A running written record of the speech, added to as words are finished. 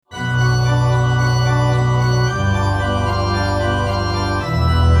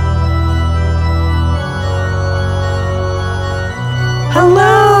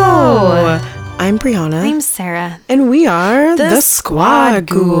Brianna. I'm Sarah. And we are the Squad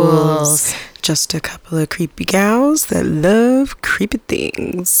Ghouls. Just a couple of creepy gals that love creepy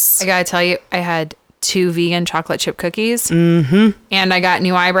things. I gotta tell you, I had 2 vegan chocolate chip cookies. And I got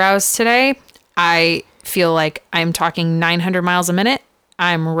new eyebrows today. I feel like I'm talking 900 miles a minute.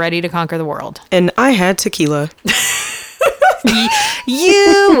 I'm ready to conquer the world. And I had tequila.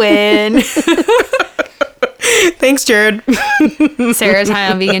 You win. Thanks, Jared. Sarah's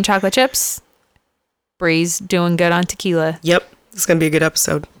high on vegan chocolate chips. Bree's doing good on tequila. Yep. It's going to be a good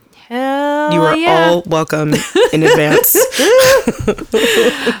episode. Hell You are yeah. all welcome in advance.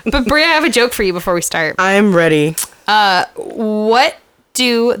 But Bree, I have a joke for you before we start. I'm ready. What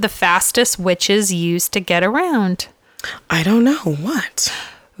do the fastest witches use to get around? I don't know. What?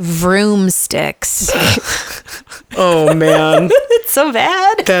 Vroomsticks. Oh, man. It's so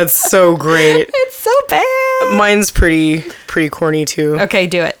bad. That's so great. It's so bad. Mine's pretty corny, too. Okay,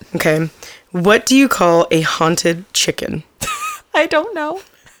 do it. Okay. What do you call a haunted chicken? I don't know.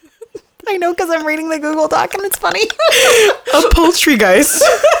 I know because I'm reading the Google Doc and it's funny. A poultrygeist.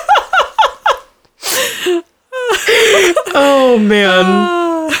 Oh,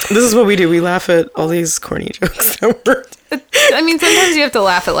 man. This is what we do. We laugh at all these corny jokes that we're... I mean, sometimes you have to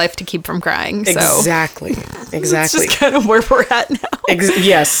laugh at life to keep from crying. So Exactly. it's just kind of where we're at now.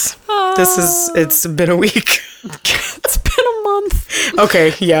 Yes. It's been a week. It's been a month.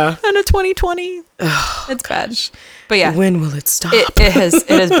 Okay, yeah. And a 2020. It's bad. But yeah. When will it stop? It has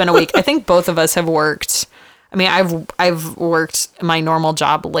been a week. I think both of us have worked. I mean, I've worked my normal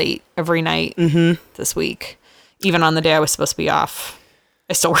job late every night this week. Even on the day I was supposed to be off,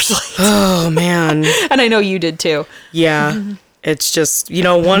 I still worked late. Oh, man. And I know you did too. Yeah. It's just,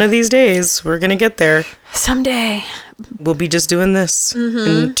 one of these days, we're going to get there. Someday. We'll be just doing this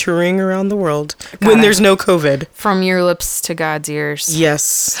and touring around the world when there's no COVID. From your lips to God's ears.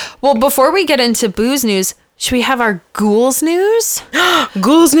 Yes. Well, before we get into booze news, should we have our ghouls news?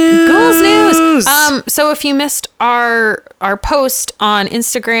 Ghouls news. Ghouls news. So if you missed our post on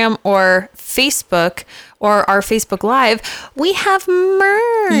Instagram or Facebook or our Facebook Live, we have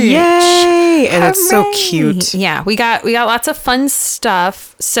merch. Yay! And it's so Hooray. cute. Yeah, we got lots of fun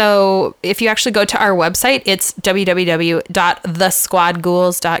stuff. So if you actually go to our website, it's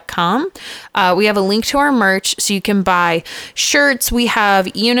www.thesquadghouls.com. We have a link to our merch, so you can buy shirts. We have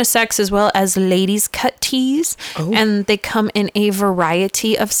unisex as well as ladies cut tees, and they come in a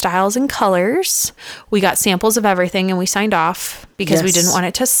variety of styles and colors. We got samples of everything, and we signed off because we Yes. didn't want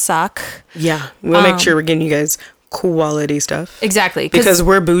it to suck. Yeah. We'll make sure we're getting you guys quality stuff. Exactly. Because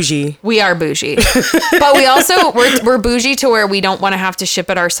we're bougie. We are bougie. But we also, we're bougie to where we don't want to have to ship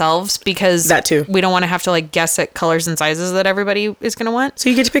it ourselves because That too. we don't want to have to guess at colors and sizes that everybody is going to want. So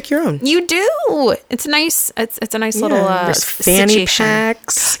you get to pick your own. You do. It's nice. It's a nice little There's fanny situation.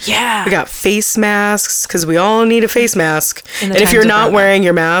 packs. Yeah. We got face masks because we all need a face mask. In the And if times you're of not that. wearing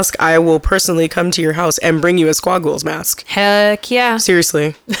your mask, I will personally come to your house and bring you a Squad Ghouls mask. Heck yeah.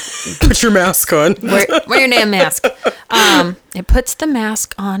 Seriously. Put your mask on. Wear your damn mask. It puts the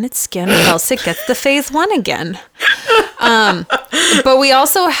mask on its skin or else it gets the phase 1 again. But we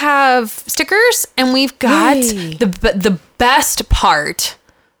also have stickers and we've got Yay. the best part,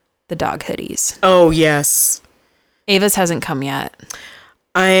 the dog hoodies. Oh, yes. Ava's hasn't come yet.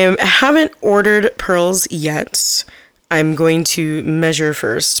 I haven't ordered pearls yet. I'm going to measure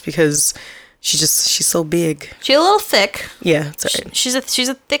first because she's so big. She's a little thick. Yeah, it's all right. She's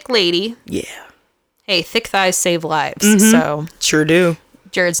a thick lady. Yeah, Hey, thick thighs save lives. So sure do.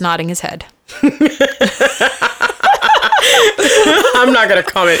 Jared's nodding his head. I'm not going to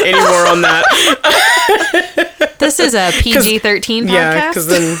comment any more on that. This is a PG-13 podcast. Yeah, because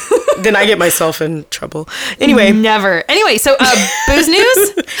then I get myself in trouble. Anyway. Never. Anyway, so booze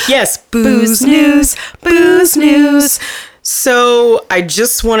news? Yes, booze news. So I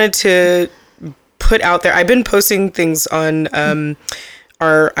just wanted to put out there, I've been posting things on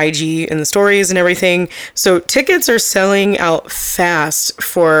our IG and the stories and everything. So tickets are selling out fast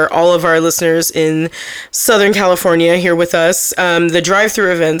for all of our listeners in Southern California here with us. The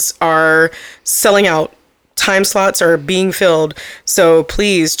drive-through events are selling out. Time slots are being filled. So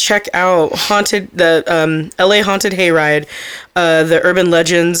please check out the LA Haunted Hayride, the Urban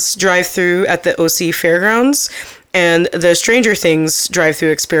Legends drive-through at the OC Fairgrounds, and the Stranger Things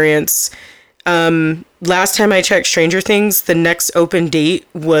drive-through experience. Last time I checked Stranger Things, the next open date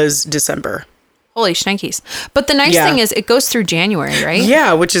was December. Holy shnikes. But the nice Yeah. thing is it goes through January, right?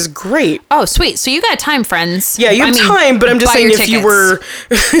 Yeah, which is great. Oh, sweet. So you got time, friends. Yeah, you have time, but I'm just buy saying your if you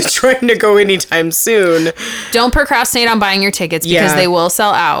tickets. were trying to go anytime soon. Don't procrastinate on buying your tickets because Yeah. they will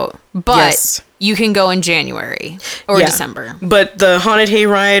sell out. But Yes. you can go in January or Yeah. December. But the Haunted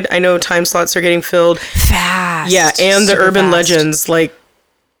Hayride, I know time slots are getting filled. Fast. Yeah, and the Super Urban fast. Legends, like,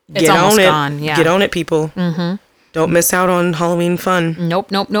 It's get almost on it. gone, yeah. Get on it, people. Mm-hmm. Don't miss out on Halloween fun.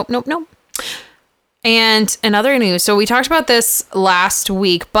 Nope. And in other news, so we talked about this last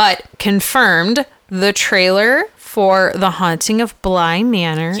week, but confirmed the trailer for The Haunting of Bly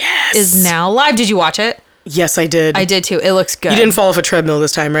Manor is now live. Did you watch it? Yes, I did. I did too. It looks good. You didn't fall off a treadmill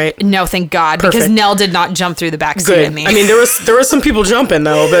this time, right? No, thank God, because Perfect. Nell did not jump through the back seat Good. at me. I mean, there was some people jumping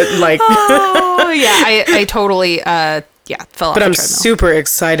though, but like, oh yeah, I totally fell off but the I'm treadmill. super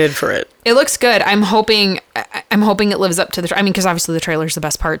excited for it. It looks good. I'm hoping it lives up to the. I mean, because obviously the trailer's the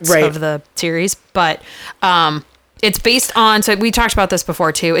best parts Right. of the series, but it's based on. So we talked about this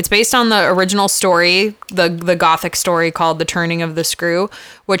before too. It's based on the original story, the Gothic story called "The Turning of the Screw,"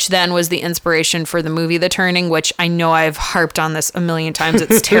 which then was the inspiration for the movie "The Turning." Which I know I've harped on this a million times.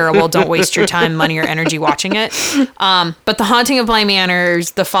 It's terrible. Don't waste your time, money, or energy watching it. But "The Haunting of Bly Manor,"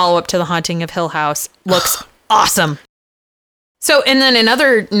 the follow up to "The Haunting of Hill House," looks awesome. So, and then in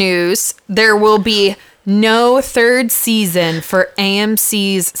other news, there will be no third season for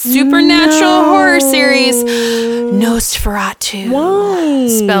AMC's supernatural horror series, Nosferatu. Why?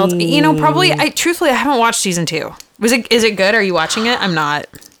 Spelled, probably, truthfully, I haven't watched season 2. Is it good? Are you watching it? I'm not.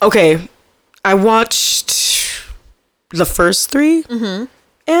 Okay, I watched the first 3,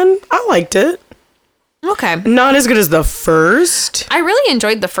 and I liked it. Okay. Not as good as the first, I really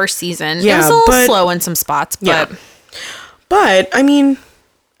enjoyed the first season. It Yeah, was a little but- slow in some spots, but Yeah. but I mean,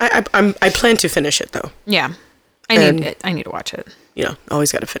 I plan to finish it though. yeah. I need to watch it.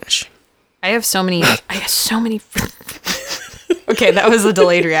 Always got to finish. I have so many. Okay, that was a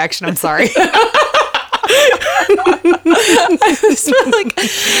delayed reaction. I'm sorry. I was like,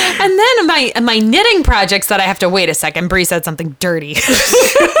 and then my knitting projects that I have to wait a second. Bree said something dirty.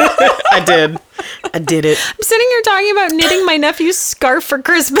 I did it. I'm sitting here talking about knitting my nephew's scarf for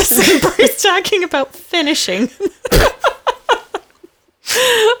Christmas, and Bree's talking about finishing.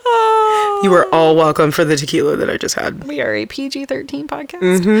 You were all welcome for the tequila that I just had. We are a PG-13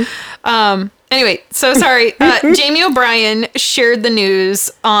 podcast. Anyway, so sorry. Jamie O'Brien shared the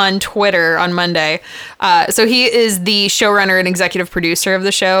news on Twitter on Monday. So he is the showrunner and executive producer of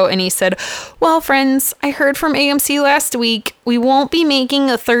the show. And he said, well, friends, I heard from AMC last week. We won't be making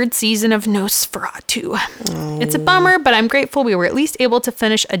a third season of Nosferatu. It's a bummer, but I'm grateful we were at least able to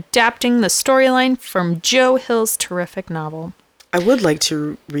finish adapting the storyline from Joe Hill's terrific novel. I would like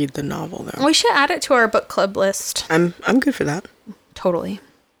to read the novel though. We should add it to our book club list. I'm good for that. Totally.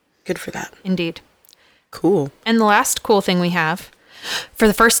 Good for that. Indeed. Cool. And the last cool thing we have, for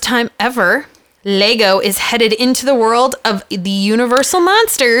the first time ever, Lego is headed into the world of the Universal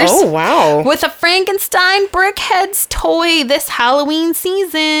Monsters. Oh wow. With a Frankenstein Brickheads toy this Halloween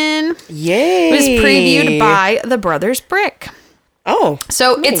season. Yay. It was previewed by the Brothers Brick. Oh.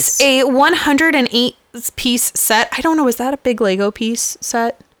 So nice. it's a 108 piece set. I don't know. Is that a big Lego piece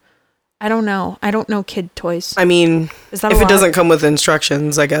set? I don't know. I don't know kid toys. I mean, Is that if a it lot? doesn't come with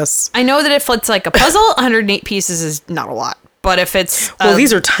instructions, I guess. I know that if it's like a puzzle, 108 pieces is not a lot. But if it's... Well,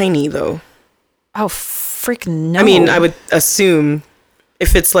 these are tiny though. Oh, freaking no. I mean, I would assume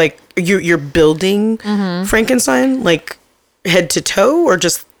if it's like you're building Frankenstein, like head to toe, or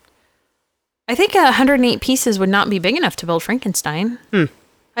just... I think 108 pieces would not be big enough to build Frankenstein.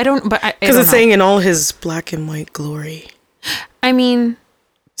 I don't... But Because it's saying in all his black and white glory. I mean...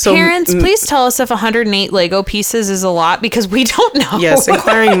 So, Parents, please tell us if 108 Lego pieces is a lot, because we don't know. Yes,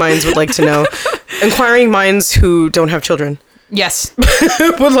 inquiring minds would like to know. Inquiring minds who don't have children Yes.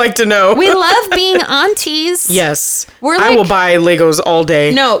 would like to know. We love being aunties. Yes. We're I like- will buy Legos all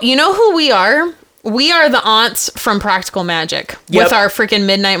day. No, you know who we are? We are the aunts from Practical Magic Yep. with our freaking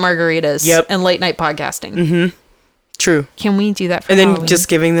midnight margaritas Yep. and late night podcasting. True. Can we do that for And then Halloween? just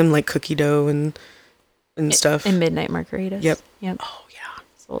giving them like cookie dough and stuff. And midnight margaritas. Yep. Oh yeah.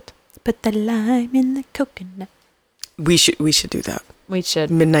 Sold. Put the lime in the coconut. We should do that. We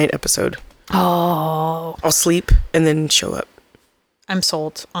should. Midnight episode. Oh, I'll sleep and then show up. I'm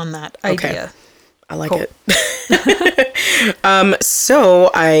sold on that Okay. idea. I like Cool. it.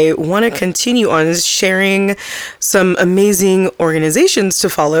 So I want to continue on sharing some amazing organizations to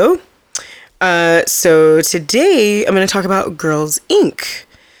follow. So today I'm going to talk about Girls Inc.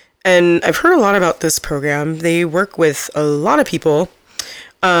 And I've heard a lot about this program. They work with a lot of people.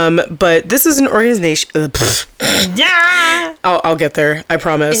 But this is an organization. Yeah. I'll get there. I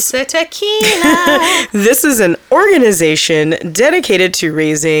promise. It's the tequila. This is an organization dedicated to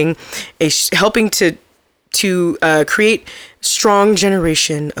raising helping to create strong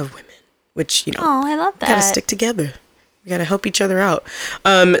generation of women, which, Oh, I love that. gotta stick together. We got to help each other out.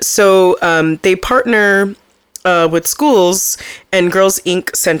 So they partner with schools and Girls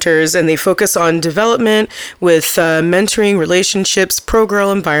Inc. centers, and they focus on development with mentoring, relationships,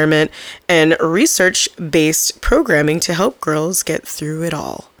 pro-girl environment, and research-based programming to help girls get through it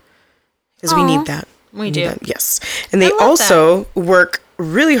all. Because we need that. We do. That, yes. And they also work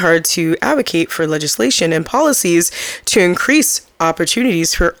really hard to advocate for legislation and policies to increase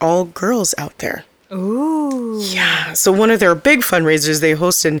opportunities for all girls out there. Ooh. Yeah. So one of their big fundraisers, they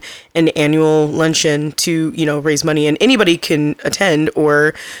host an annual luncheon to, raise money, and anybody can attend,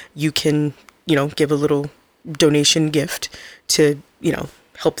 or you can, give a little donation gift to,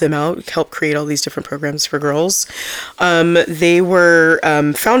 help them out, help create all these different programs for girls. They were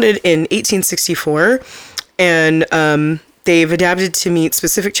founded in 1864, and they've adapted to meet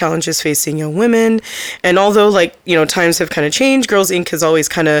specific challenges facing young women. And although times have kind of changed, Girls Inc. has always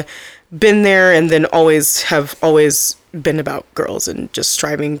kind of been there, and then always been about girls and just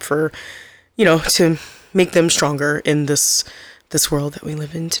striving for, to make them stronger in this world that we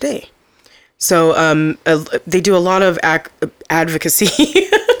live in today. So they do a lot of advocacy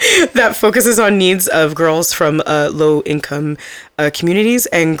that focuses on needs of girls from low-income communities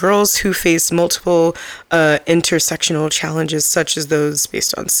and girls who face multiple intersectional challenges, such as those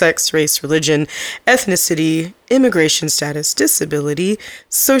based on sex, race, religion, ethnicity, immigration status, disability,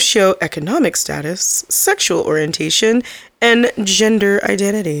 socioeconomic status, sexual orientation, and gender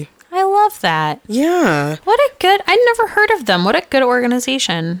identity. I love that. Yeah. I'd never heard of them. What a good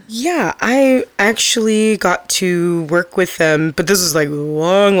organization. Yeah, I actually got to work with them, but this was a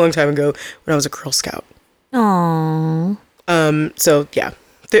long time ago when I was a Girl Scout. Aww. So yeah,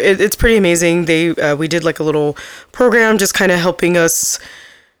 it's pretty amazing. We did a little program just kind of helping us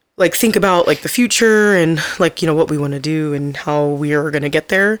think about the future and what we want to do and how we are going to get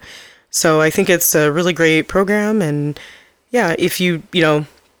there. So I think it's a really great program. And yeah, if you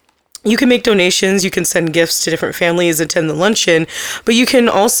can make donations, you can send gifts to different families, attend the luncheon, but you can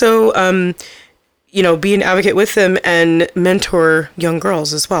also, be an advocate with them and mentor young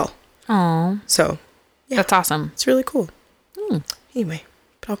girls as well. Aww. So, yeah. That's awesome. It's really cool. Anyway,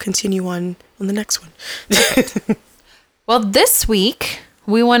 but I'll continue on the next one. Well, this week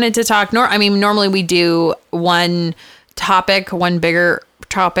we wanted to talk, normally we do one topic, one bigger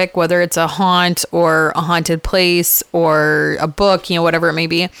topic, whether it's a haunt or a haunted place or a book, whatever it may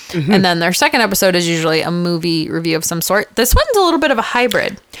be. Mm-hmm. And then their second episode is usually a movie review of some sort. This one's a little bit of a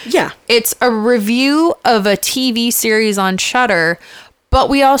hybrid. Yeah. It's a review of a TV series on Shudder, but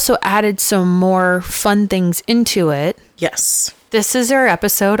we also added some more fun things into it. Yes. This is our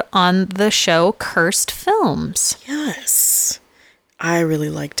episode on the show Cursed Films. Yes. I really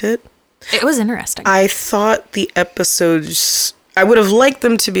liked it. It was interesting. I thought the episodes, I would have liked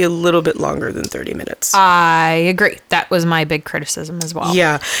them to be a little bit longer than 30 minutes. I agree. That was my big criticism as well.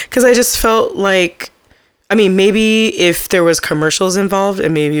 Yeah, because I just felt maybe if there was commercials involved,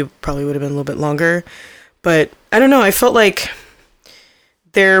 and maybe it probably would have been a little bit longer. But I don't know. I felt like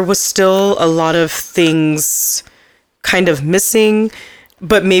there was still a lot of things kind of missing,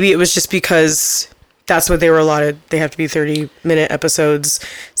 but maybe it was just because that's what they were allotted. They have to be 30-minute episodes.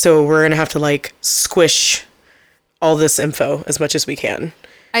 So we're going to have to squish all this info as much as we can.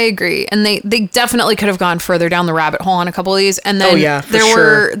 I agree. And they definitely could have gone further down the rabbit hole on a couple of these. And then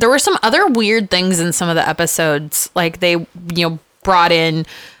there were some other weird things in some of the episodes. They, brought in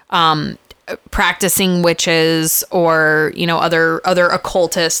practicing witches or, other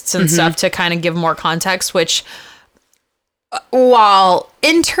occultists and stuff to kind of give more context, which, while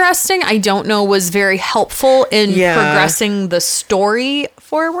interesting, I don't know was very helpful in progressing the story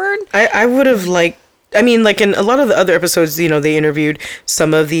forward. I would have in a lot of the other episodes, they interviewed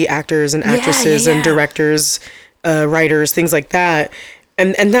some of the actors and actresses and directors, writers, things like that.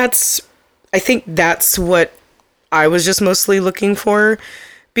 And I think that's what I was just mostly looking for,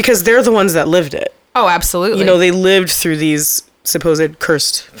 because they're the ones that lived it. Oh, absolutely. They lived through these supposed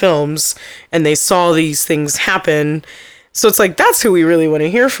cursed films and they saw these things happen. So it's that's who we really want to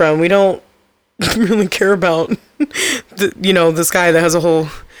hear from. We don't really care about, this guy that has a whole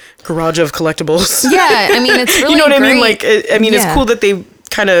garage of collectibles. Yeah, it's really you know what great. I mean? It's cool that they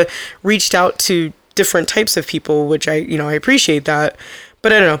kind of reached out to different types of people, which I appreciate that.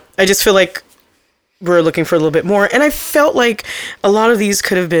 But I don't know. I just feel like we're looking for a little bit more. And I felt like a lot of these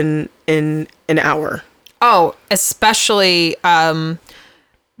could have been in an hour. Oh, especially The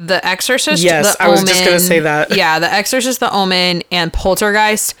Exorcist, yes, The I was Omen, just going to say that. Yeah, The Exorcist, The Omen, and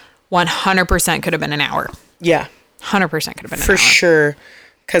Poltergeist 100% could have been an hour. Yeah. 100% could have been an hour. For sure.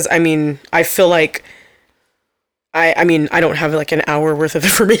 Because, I feel like I mean, I don't have like an hour worth of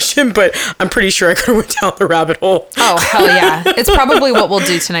information, but I'm pretty sure I could have went down the rabbit hole. Oh, hell yeah. It's probably what we'll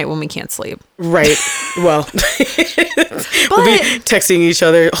do tonight when we can't sleep. Right. Well, we'll be texting each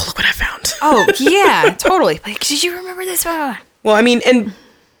other. Oh, look what I found. Oh, yeah, totally. Like, did you remember this one? Well, I mean,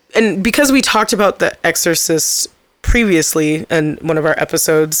 and because we talked about The Exorcist previously in one of our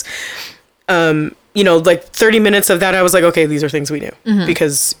episodes, you know, like 30 minutes of that, I was like, okay, these are things we knew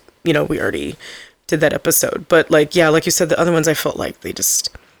because, you know, we already did that episode. But like, yeah, like you said, the other ones I felt like they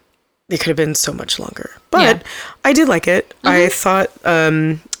could have been so much longer. But I did like it. I thought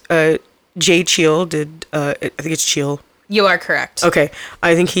Jay Cheel did, I think it's Cheel. You are correct. Okay.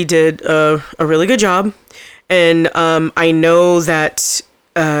 I think he did a really good job. And I know that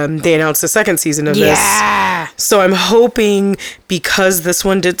they announced the second season of this. So I'm hoping because this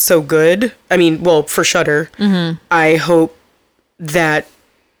one did so good, I mean, well, for Shudder, I hope that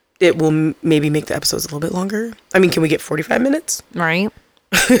it will maybe make the episodes a little bit longer. I mean, can we get 45 minutes? Right.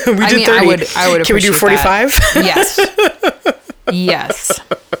 We did 30. I would Can we do 45? Yes. Yes.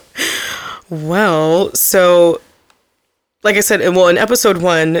 Well, so like I said, well, in episode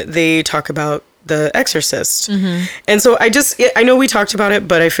 1, they talk about The Exorcist. And so I know we talked about it,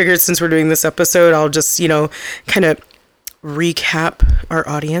 but I figured since we're doing this episode, I'll just, you know, kind of recap our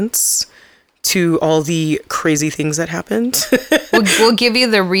audience to all the crazy things that happened. We'll give you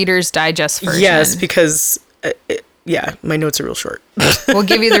the Reader's Digest version. Yes, because, my notes are real short. We'll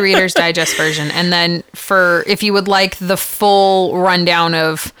give you the Reader's Digest version. And then if you would like the full rundown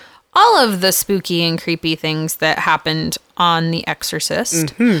of all of the spooky and creepy things that happened on The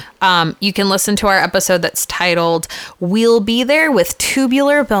Exorcist, you can listen to our episode that's titled, We'll Be There with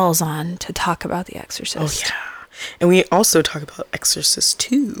Tubular Bells On to talk about The Exorcist. Oh, yeah. And we also talk about Exorcist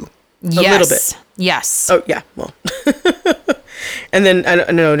 2. A little bit. Yes. Oh, yeah. Well. And then, I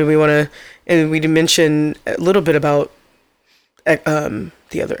don't know, do we want to, and we did mention a little bit about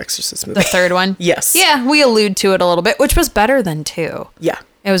the other Exorcist movie. The third one? Yes. Yeah, we allude to it a little bit, which was better than 2. Yeah.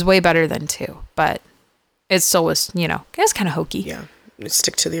 It was way better than 2, but it still was, you know, it was kind of hokey. Yeah.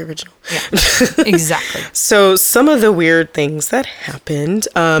 Stick to the original. Yeah, exactly. So some of the weird things that happened,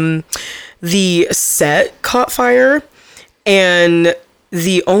 the set caught fire, and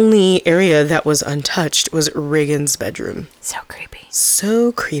the only area that was untouched was Regan's bedroom. So creepy.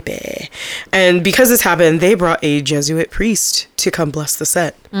 So creepy. And because this happened, they brought a Jesuit priest to come bless the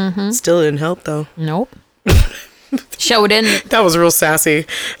set. Still didn't help, though. Nope. Show didn't. That was real sassy.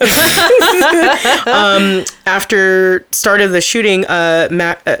 After start of the shooting,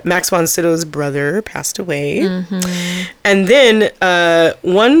 Max von Sydow's brother passed away. And then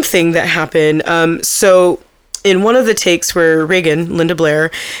one thing that happened, so in one of the takes where Regan, Linda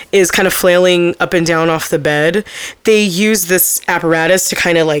Blair, is kind of flailing up and down off the bed, they use this apparatus to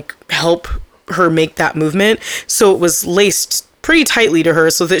kind of like help her make that movement. So it was laced pretty tightly to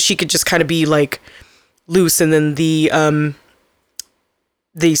her so that she could just kind of be like loose. And then the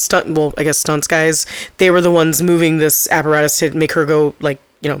stunts guys, they were the ones moving this apparatus to make her go like,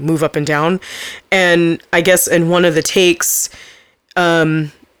 you know, move up and down. And I guess in one of the takes, the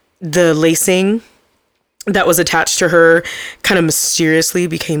lacing that was attached to her kind of mysteriously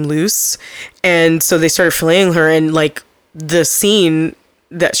became loose. And so they started flaying her, and like the scene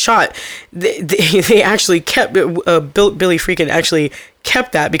that shot, they actually kept Billy Friedkin actually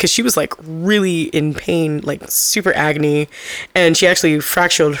kept that because she was like really in pain, like super agony, and she actually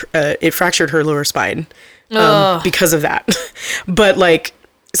fractured her lower spine because of that. But like,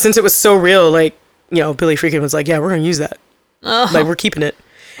 since it was so real, like, you know, Billy Friedkin was like, yeah, we're gonna use that. Like, we're keeping it.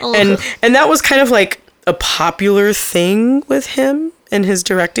 And that was kind of like a popular thing with him and his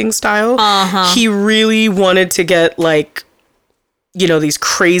directing style. He really wanted to get like, you know, these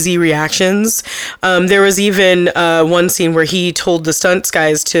crazy reactions. There was even one scene where he told the stunts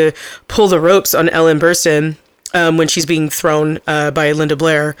guys to pull the ropes on Ellen Burstyn when she's being thrown by Linda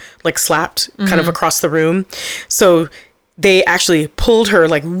Blair, like slapped kind of across the room. So they actually pulled her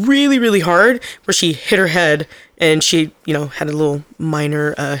like really, really hard, where she hit her head, and she, you know, had a little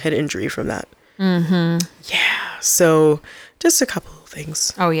minor head injury from that. Yeah. So just a couple of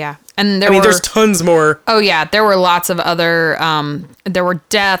things. Oh yeah. And there's tons more. Oh yeah, there were lots of other. There were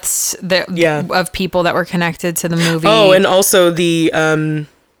deaths of people that were connected to the movie. Oh, and also the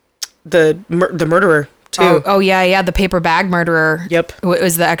murderer too. Oh yeah, the paper bag murderer. Yep. It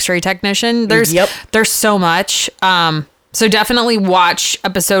was the X-ray technician. There's so much. So definitely watch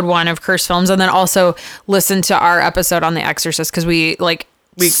episode 1 of Cursed Films, and then also listen to our episode on The Exorcist, because we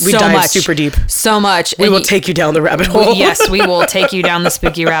dive super deep. So much. We will take you down the rabbit hole. Yes, we will take you down the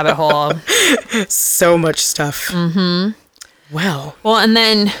spooky rabbit hole. So much stuff. Well, and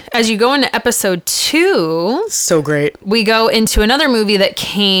then as you go into episode 2, so great. we go into another movie that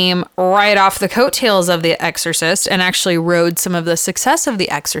came right off the coattails of The Exorcist and actually rode some of the success of The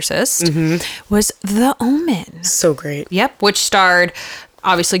Exorcist, was The Omen. So great. Yep, which starred,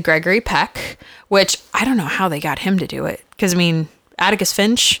 obviously, Gregory Peck, which I don't know how they got him to do it. Because, I mean, Atticus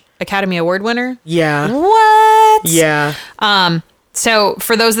Finch, Academy Award winner. Yeah. What? Yeah. So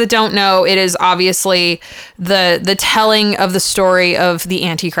for those that don't know, it is obviously the telling of the story of the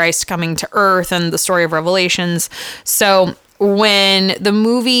Antichrist coming to Earth and the story of Revelations. So when the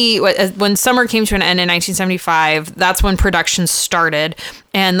movie, when Summer came to an end in 1975, that's when production started.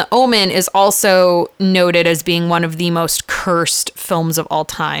 And The Omen is also noted as being one of the most cursed films of all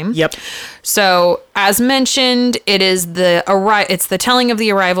time. Yep. So, as mentioned, it's the telling of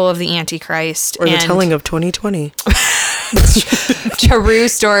the arrival of the Antichrist. Or the telling of 2020. True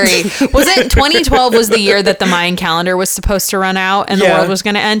story. Was it 2012 was the year that the Mayan calendar was supposed to run out and the world was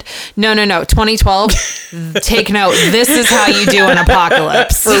going to end? No. 2012, take note. This is how you do an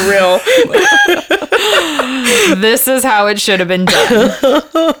apocalypse. For real. This is how it should have been done.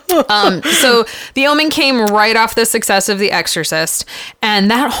 So The Omen came right off the success of The Exorcist, and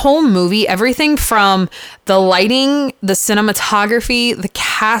that whole movie, everything from the lighting, the cinematography, the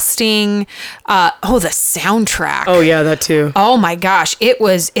casting, the soundtrack. Oh yeah, that too. Oh my gosh,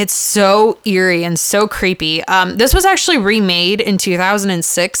 it's so eerie and so creepy. This was actually remade in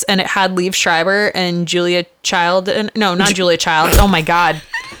 2006, and it had Liev Schreiber and Julia Child. No, not Julia Child. Oh my God.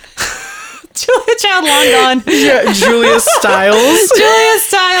 Julia Child, long gone. Yeah, Julia Stiles. Julia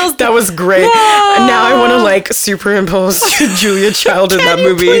Stiles. That was great. Whoa. Now I want to like superimpose Julia Child in that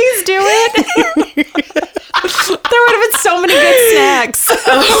movie. Please do it. There would have been so many good snacks.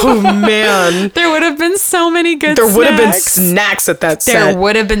 Oh man. There would have been so many good There snacks. would have been snacks at that set. There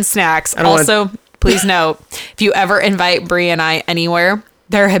would have been snacks. Also, please note, if you ever invite Brie and I anywhere,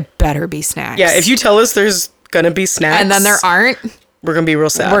 there had better be snacks. Yeah, if you tell us there's going to be snacks. And then there aren't. We're going to be real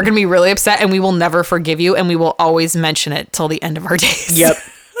sad. We're going to be really upset, and we will never forgive you, and we will always mention it till the end of our days. Yep,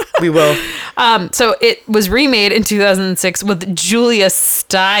 we will. So it was remade in 2006 with Julia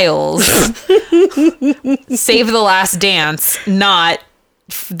Stiles. Save the Last Dance, not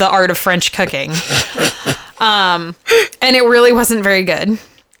The Art of French Cooking. And it really wasn't very good.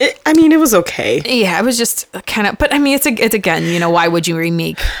 It was okay. Yeah, it was just kind of, but I mean, it's again, why would you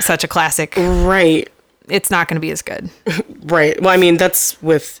remake such a classic? Right. It's not going to be as good. Right. Well, I mean, that's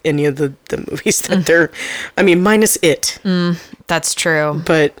with any of the movies that they're, minus it. That's true.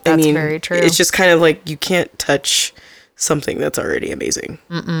 But that's very true. It's just kind of like you can't touch something that's already amazing.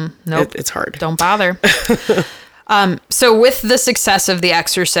 Nope. It's hard. Don't bother. So with the success of The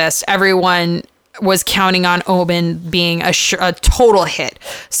Exorcist, everyone was counting on Omen being a total hit.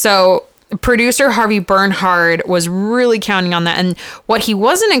 So producer Harvey Bernhard was really counting on that. And what he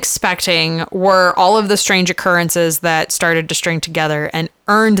wasn't expecting were all of the strange occurrences that started to string together and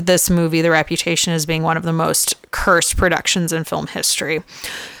earned this movie the reputation as being one of the most cursed productions in film history.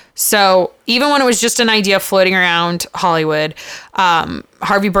 So even when it was just an idea floating around Hollywood,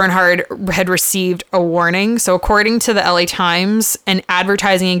 Harvey Bernhard had received a warning. So according to the LA Times, an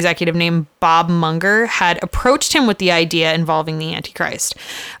advertising executive named Bob Munger had approached him with the idea involving the Antichrist.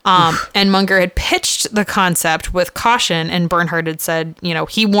 And Munger had pitched the concept with caution, and Bernhard had said,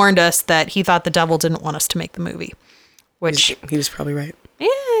 he warned us that he thought the devil didn't want us to make the movie. Which he was probably right.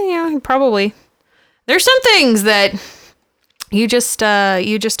 Yeah, probably. There's some things that you just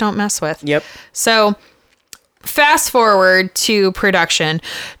don't mess with. Yep. So fast forward to production.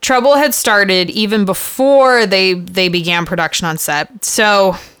 Trouble had started even before they began production on set.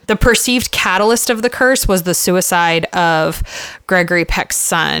 So the perceived catalyst of the curse was the suicide of Gregory Peck's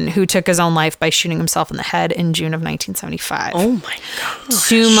son, who took his own life by shooting himself in the head in June of 1975. Oh my God.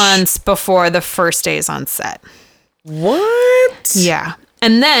 2 months before the first days on set. What? Yeah.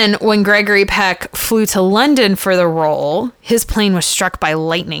 And then when Gregory Peck flew to London for the role, his plane was struck by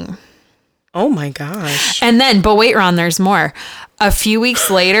lightning. Oh my gosh. And then, but wait, Ron, there's more. A few weeks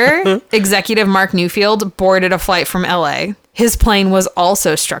later, executive Mark Newfield boarded a flight from LA. His plane was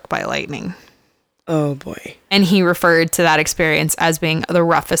also struck by lightning. Oh boy. And he referred to that experience as being the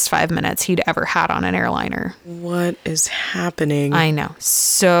roughest 5 minutes he'd ever had on an airliner. What is happening? I know.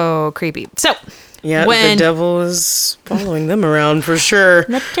 So creepy. So yeah, the devil is following them around for sure.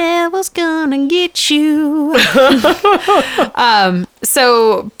 The devil's gonna get you.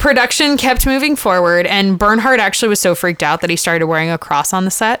 So production kept moving forward, and Bernhard actually was so freaked out that he started wearing a cross on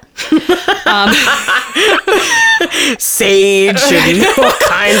the set. Sage and all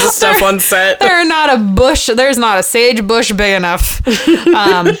kinds of stuff on set. There's not a sage bush big enough.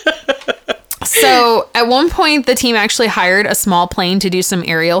 So at one point, the team actually hired a small plane to do some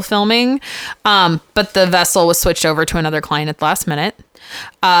aerial filming, but the vessel was switched over to another client at the last minute.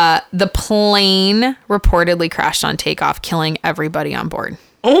 The plane reportedly crashed on takeoff, killing everybody on board.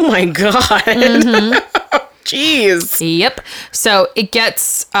 Oh my God. Jeez. Yep. So it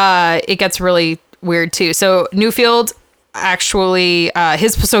gets really weird too. So Newfield actually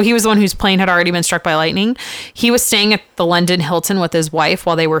he was the one whose plane had already been struck by lightning. He was staying at the London Hilton with his wife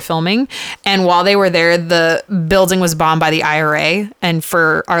while they were filming, and while they were there, the building was bombed by the IRA. And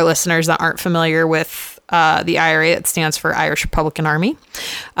for our listeners that aren't familiar with the IRA, it stands for Irish Republican Army,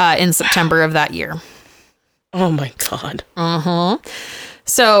 in September of that year. Oh my God.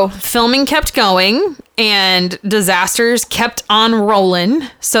 So filming kept going and disasters kept on rolling.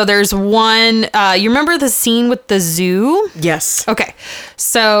 So there's one, you remember the scene with the zoo? Yes. Okay.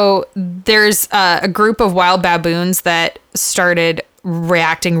 So there's a group of wild baboons that started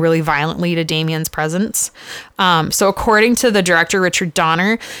reacting really violently to Damien's presence. So according to the director, Richard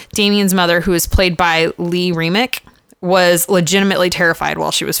Donner, Damien's mother, who is played by Lee Remick, was legitimately terrified while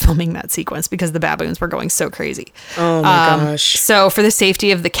she was filming that sequence because the baboons were going so crazy. Oh my gosh. So for the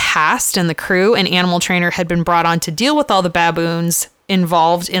safety of the cast and the crew, an animal trainer had been brought on to deal with all the baboons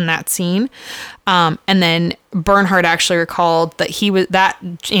involved in that scene. And then Bernhardt actually recalled that that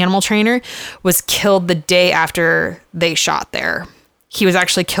animal trainer was killed the day after they shot there. He was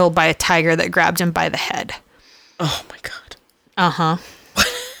actually killed by a tiger that grabbed him by the head. Oh my God. Uh-huh.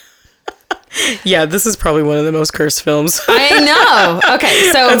 Yeah, this is probably one of the most cursed films. I know.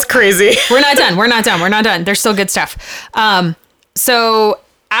 Okay, so that's crazy. We're not done. There's still good stuff. So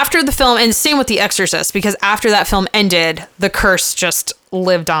after the film, and same with The Exorcist, because after that film ended, the curse just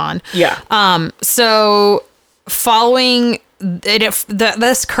lived on. Yeah. So following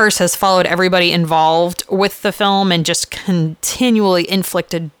this curse has followed everybody involved with the film and just continually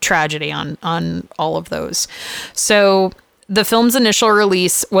inflicted tragedy on all of those. So the film's initial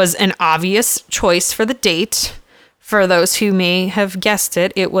release was an obvious choice for the date. For those who may have guessed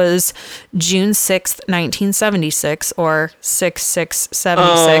it, it was June 6th, 1976, or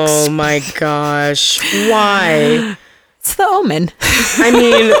 6676. Oh my gosh. Why? It's The Omen. I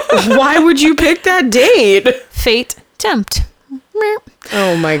mean, why would you pick that date? Fate tempt.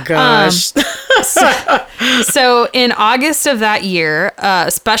 Oh my gosh. So in August of that year, a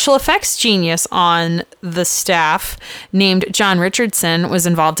special effects genius on the staff named John Richardson was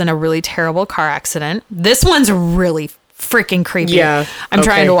involved in a really terrible car accident. This one's really freaking creepy. Yeah. I'm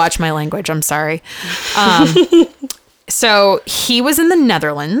trying to watch my language. I'm sorry. So he was in the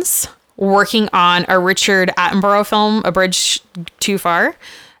Netherlands working on a Richard Attenborough film, A Bridge Too Far.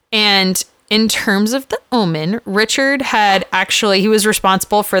 And in terms of The Omen, Richard he was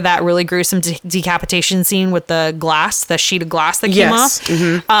responsible for that really gruesome decapitation scene with the sheet of glass that came off.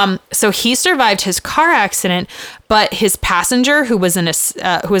 Mm-hmm. So he survived his car accident, but his passenger, who was an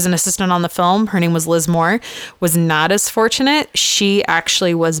assistant on the film, her name was Liz Moore, was not as fortunate. She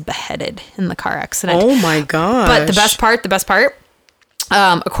actually was beheaded in the car accident. Oh my gosh. But the best part,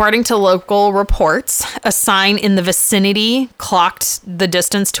 according to local reports, a sign in the vicinity clocked the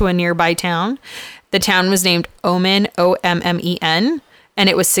distance to a nearby town. The town was named Omen, O-M-M-E-N, and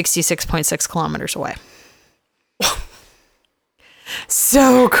it was 66.6 kilometers away.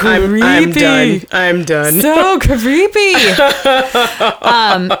 So creepy. I'm done. So creepy.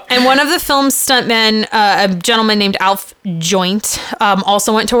 And one of the film's stuntmen, a gentleman named Alf Joint,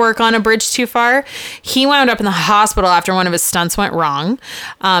 also went to work on A Bridge Too Far. He wound up in the hospital after one of his stunts went wrong.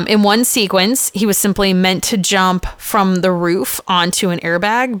 In one sequence, he was simply meant to jump from the roof onto an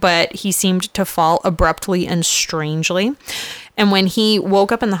airbag, but he seemed to fall abruptly and strangely. And when he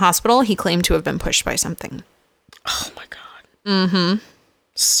woke up in the hospital, he claimed to have been pushed by something. Oh my God. Mm-hmm.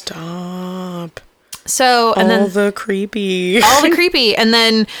 Stop. So, and all the creepy. And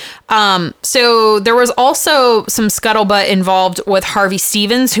then, so there was also some scuttlebutt involved with Harvey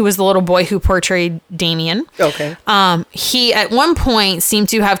Stevens, who was the little boy who portrayed Damien. Okay. He at one point seemed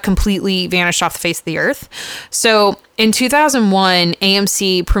to have completely vanished off the face of the earth. So in 2001,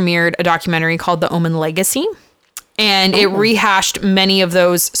 AMC premiered a documentary called The Omen Legacy. And it rehashed many of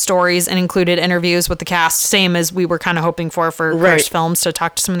those stories and included interviews with the cast, same as we were kind of hoping for Cursed Films to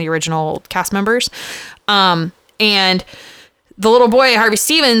talk to some of the original cast members. And the little boy, Harvey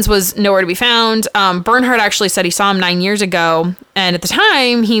Stevens, was nowhere to be found. Bernhardt actually said he saw him 9 years ago. And at the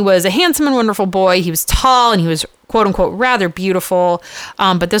time, he was a handsome and wonderful boy. He was tall and he was, quote unquote, rather beautiful.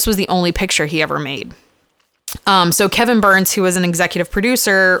 But this was the only picture he ever made. So Kevin Burns, who was an executive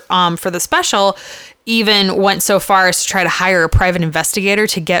producer for the special, even went so far as to try to hire a private investigator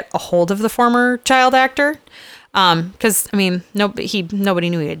to get a hold of the former child actor. Because I mean, nobody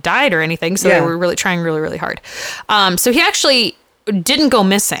knew he had died or anything, so they were really trying really, really hard. So he actually didn't go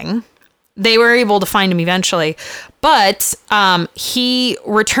missing. They were able to find him eventually, but he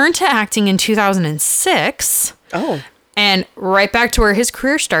returned to acting in 2006. Oh. And right back to where his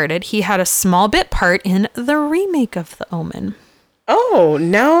career started, he had a small bit part in the remake of The Omen. Oh,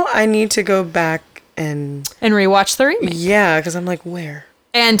 now I need to go back and rewatch the remake. Yeah, because I'm like, where?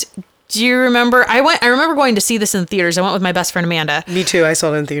 And do you remember? I remember going to see this in theaters. I went with my best friend Amanda. Me too. I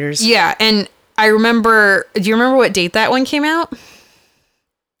saw it in theaters. Yeah, and I remember. Do you remember what date that one came out?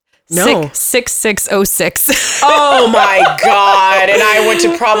 No. 6606. Oh my God. And I went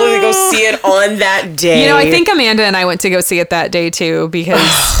to probably go see it on that day. You know, I think Amanda and I went to go see it that day too, because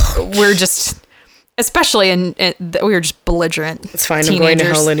we're just, especially we were just belligerent. It's fine. Teenagers. I'm going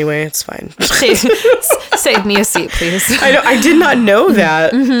to hell anyway. It's fine. Save me a seat, please. I know. I did not know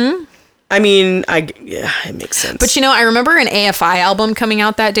that. Mm-hmm. I mean, it makes sense. But you know, I remember an AFI album coming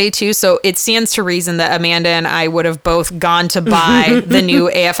out that day too, so it stands to reason that Amanda and I would have both gone to buy the new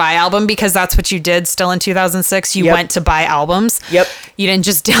AFI album, because that's what you did still in 2006. You went to buy albums. Yep. You didn't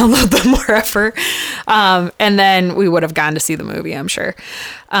just download them wherever. And then we would have gone to see the movie, I'm sure.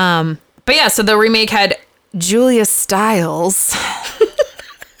 But yeah, so the remake had Julia Stiles.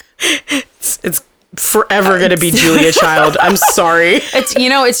 It's forever going to be Julia Child. I'm sorry.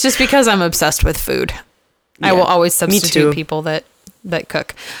 It's just because I'm obsessed with food. Yeah, I will always substitute people that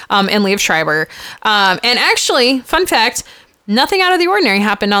cook. And Liev Schreiber. And actually, fun fact, nothing out of the ordinary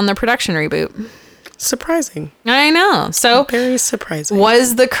happened on the production reboot. Surprising. I know. So very surprising.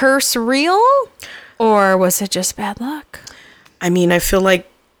 Was the curse real, or was it just bad luck? I mean, I feel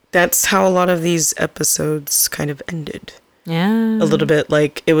like that's how a lot of these episodes kind of ended. Yeah. A little bit.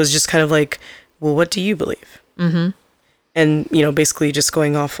 Like, it was just kind of like, well, what do you believe? Mm-hmm. And, basically just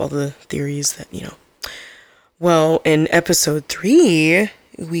going off all the theories that, Well, in episode 3,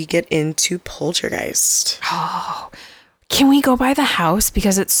 we get into Poltergeist. Oh, can we go by the house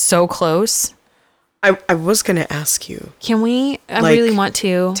because it's so close? I was going to ask you. Can we? I really want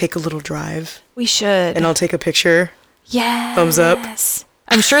to. Take a little drive. We should. And I'll take a picture. Yes. Thumbs up.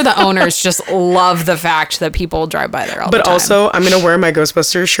 I'm sure the owners just love the fact that people drive by there all the time. But also, I'm going to wear my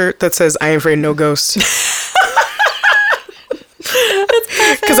Ghostbusters shirt that says, I am afraid no ghost.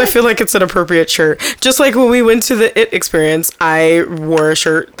 Because I feel like it's an appropriate shirt. Just like when we went to the It Experience, I wore a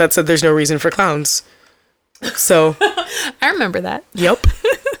shirt that said there's no reason for clowns. So. I remember that. Yep.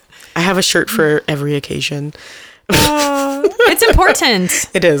 I have a shirt for every occasion. It's important.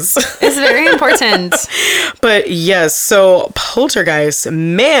 It is. It's very important. But yes, so Poltergeist,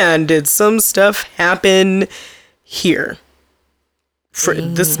 man, did some stuff happen here for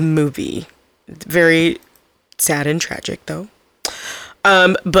this movie. Very sad and tragic, though.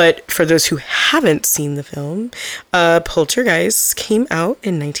 But for those who haven't seen the film, Poltergeist came out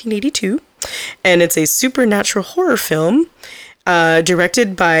in 1982, and it's a supernatural horror film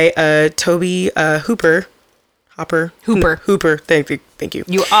directed by Toby Hooper. Thank you.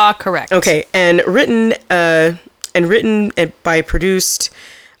 You are correct. Okay, and written by produced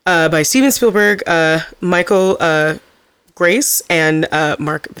by Steven Spielberg, Michael Grace, and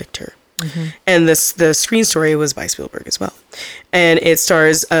Mark Victor. Mm-hmm. And the screen story was by Spielberg as well. And it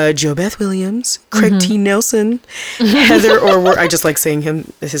stars Jo Beth Williams, Craig T. Nelson, Heather O'Rourke. I just like saying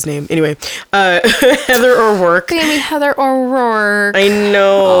his name. Anyway, Heather O'Rourke. Baby Heather O'Rourke. I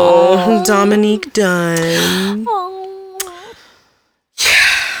know. Aww. Dominique Dunn.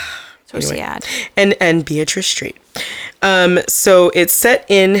 So sad. And Beatrice Straight. So it's set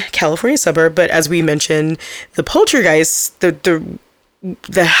in California suburb, but as we mentioned, the Poltergeist, the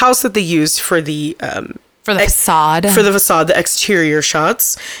house that they used for the facade, the exterior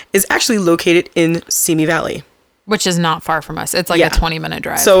shots, is actually located in Simi Valley, which is not far from us. It's like a 20-minute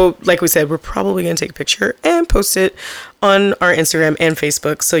drive. So, like we said, we're probably going to take a picture and post it on our Instagram and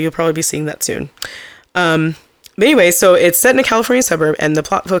Facebook. So you'll probably be seeing that soon. But anyway, so it's set in a California suburb, and the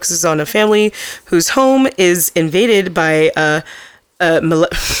plot focuses on a family whose home is invaded by I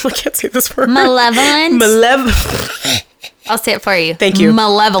can't say this word. Malevolent. I'll say it for you. Thank you.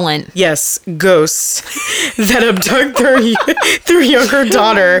 Malevolent. Yes, ghosts that abduct their younger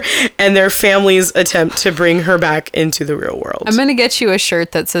daughter and their family's attempt to bring her back into the real world. I'm going to get you a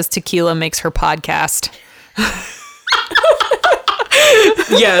shirt that says Tequila makes her podcast.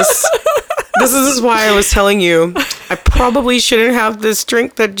 Yes. This is why I was telling you I probably shouldn't have this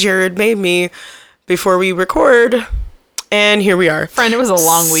drink that Jared made me before we record. And here we are. Friend, it was a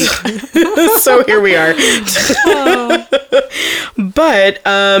long week. So here we are. But,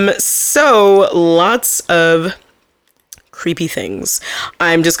 so lots of creepy things.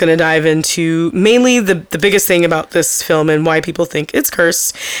 I'm just going to dive into mainly the biggest thing about this film and why people think it's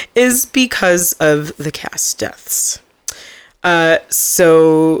cursed is because of the cast deaths.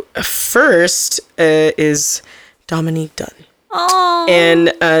 So first is Dominique Dunne. Oh.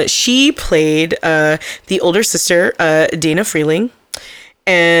 And she played the older sister, Dana Freeling.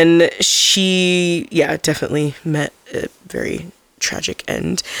 And she, definitely met a very tragic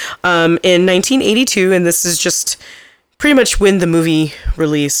end. In 1982, and this is just pretty much when the movie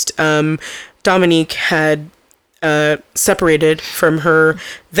released, Dominique had separated from her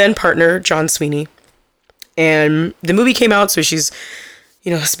then partner, John Sweeney. And the movie came out, so she's,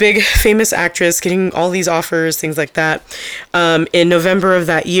 this big famous actress getting all these offers, things like that. In November of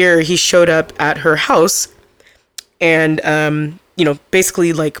that year, he showed up at her house and,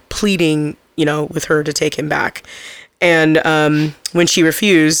 basically like pleading, with her to take him back. And when she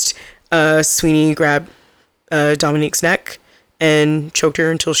refused, Sweeney grabbed Dominique's neck and choked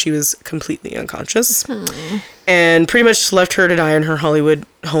her until she was completely unconscious. And pretty much left her to die in her Hollywood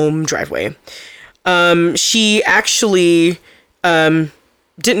home driveway. She actually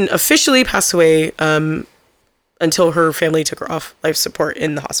didn't officially pass away until her family took her off life support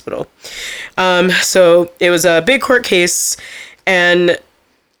in the hospital. So it was a big court case, and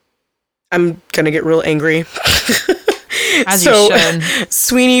I'm going to get real angry. As you should.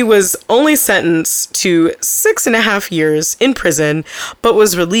 Sweeney was only sentenced to 6.5 years in prison, but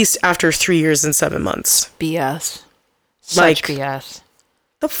was released after 3 years and 7 months. BS. Like, BS.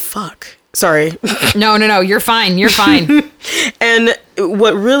 The fuck? Sorry. No. You're fine. You're fine. And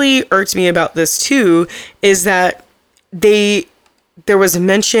what really irked me about this too is that there was a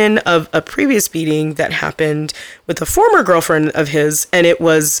mention of a previous beating that happened with a former girlfriend of his, and it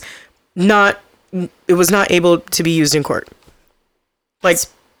was not able to be used in court. Like,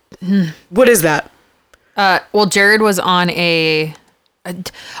 what is that? Well, Jared was on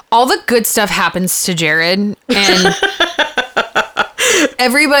all the good stuff happens to Jared, and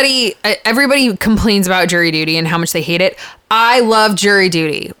everybody complains about jury duty and how much they hate it. I love jury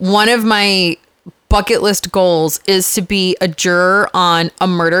duty. One of my bucket list goals is to be a juror on a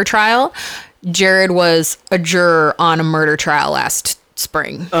murder trial. Jared was a juror on a murder trial last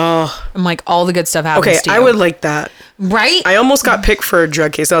spring. Oh, I'm like, all the good stuff happens to you. I would like that. Right? I almost got picked for a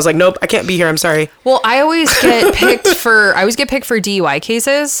drug case. I was like, nope, I can't be here. I'm sorry. Well, I always get picked for DUI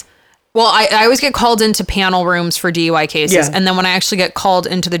cases. Well, I always get called into panel rooms for DUI cases. Yeah. And then when I actually get called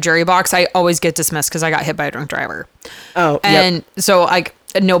into the jury box, I always get dismissed because I got hit by a drunk driver. Oh, and so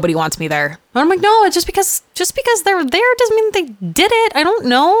nobody wants me there. And I'm like, no, just because they're there doesn't mean they did it. I don't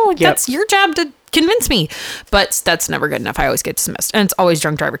know. That's your job to convince me. But that's never good enough. I always get dismissed. And it's always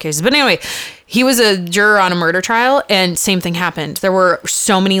drunk driver cases. But anyway, he was a juror on a murder trial, and same thing happened. There were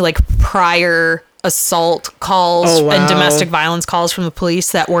so many prior assault calls and domestic violence calls from the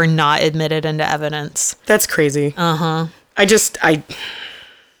police that were not admitted into evidence. That's crazy. Poor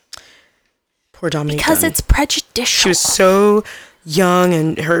Dominique. Because it's prejudicial. She was so young,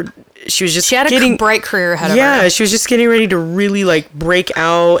 and she had a bright career ahead of her. Yeah, she was just getting ready to really break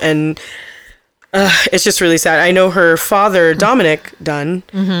out, and it's just really sad. I know her father, Dominic Dunne.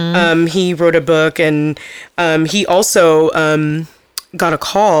 He wrote a book, and he also got a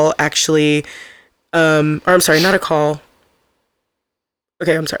call, actually. Or I'm sorry, not a call.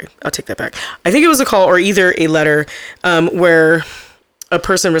 Okay, I'm sorry. I'll take that back. I think it was a call or either a letter where a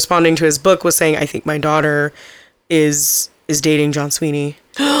person responding to his book was saying, I think my daughter is dating John Sweeney.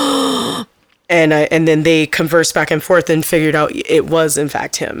 And then they conversed back and forth and figured out it was in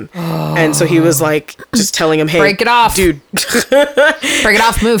fact him. And so he was just telling him, hey, break it off, dude. Break it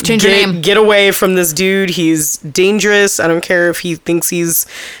off, move, change your name. Get away from this dude. He's dangerous. I don't care if he thinks he's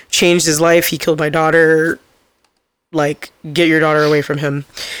changed his life. He killed my daughter. Get your daughter away from him.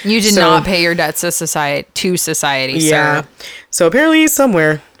 You did not pay your debts to society, yeah. sir. So apparently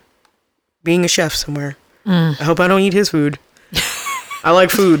somewhere, being a chef somewhere. I hope I don't eat his food. I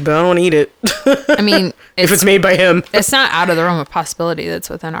like food, but I don't want to eat it. I mean, if it's made by him. It's not out of the realm of possibility that's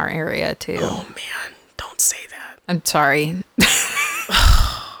within our area, too. Oh, man. Don't say that. I'm sorry.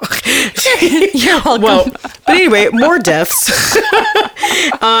 You're welcome. Well, but anyway, more deaths.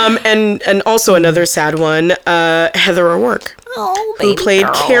 And also another sad one, Heather O'Rourke. Oh, baby who played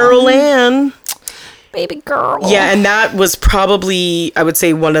girl. Carol Ann. Baby girl. Yeah, and that was probably, I would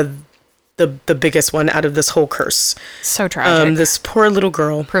say, one of the biggest one out of this whole curse. So tragic. This poor little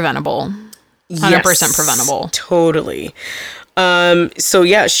girl. Preventable. 100% preventable. Totally. So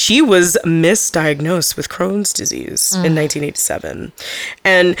yeah, she was misdiagnosed with Crohn's disease in 1987.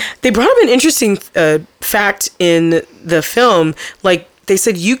 And they brought up an interesting fact in the film. They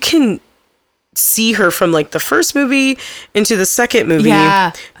said you can see her from like the first movie into the second movie,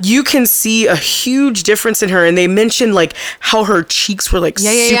 Yeah. you can see a huge difference in her. And they mentioned like how her cheeks were like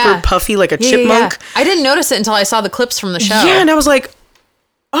super puffy, like a chipmunk. I didn't notice it until I saw the clips from the show. Yeah, and I was like,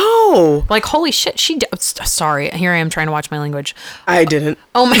 oh. Like, holy shit, sorry, here I am trying to watch my language. I didn't.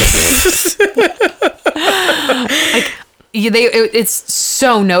 Oh my. Like, it's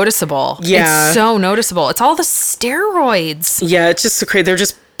so noticeable. Yeah. It's so noticeable. It's all the steroids. Yeah, it's just so crazy. They're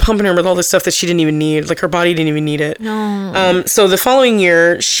just pumping her with all this stuff that she didn't even need. Like, her body didn't even need it. No. So the following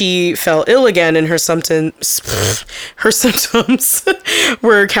year, she fell ill again, and her symptoms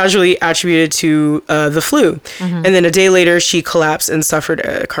were casually attributed to the flu. And then a day later, she collapsed and suffered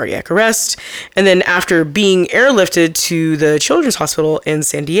a cardiac arrest. And then after being airlifted to the Children's Hospital in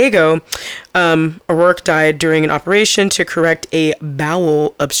San Diego, O'Rourke died during an operation to correct a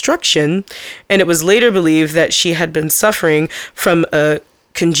bowel obstruction. And it was later believed that she had been suffering from a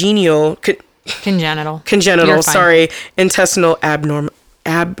congenital, You're fine. intestinal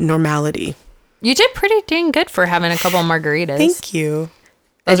abnormality. You did pretty dang good for having a couple of margaritas. Thank you.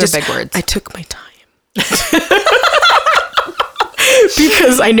 Those are big words. I took my time.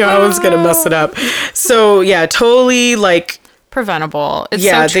 Because I knew I was going to mess it up. So, yeah, totally like... Preventable. It's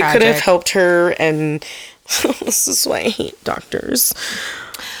yeah, so they tragic. could have helped her, and this is why I hate doctors.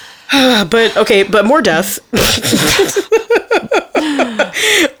 But more death.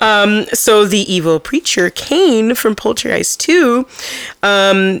 So the evil preacher Cain from Poltergeist 2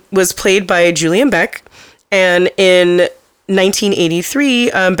 was played by Julian Beck, and in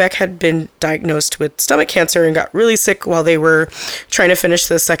 1983, Beck had been diagnosed with stomach cancer and got really sick while they were trying to finish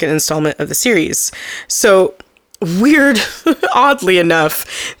the second installment of the series. So weird, oddly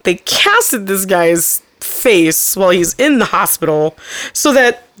enough, they casted this guy's face while he's in the hospital so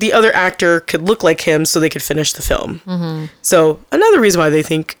that the other actor could look like him so they could finish the film. So another reason why they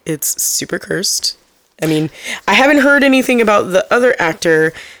think it's super cursed. I mean, I haven't heard anything about the other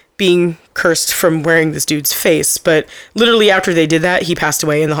actor being cursed from wearing this dude's face, but literally after they did that, he passed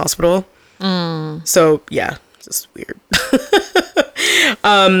away in the hospital. So yeah, just weird.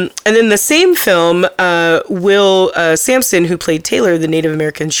 And then the same film, Will Sampson, who played Taylor, the Native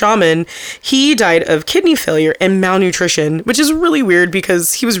American shaman, he died of kidney failure and malnutrition, which is really weird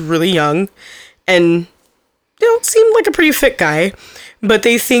because he was really young and, seemed like a pretty fit guy. But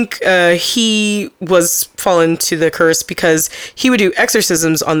they think he was fallen to the curse because he would do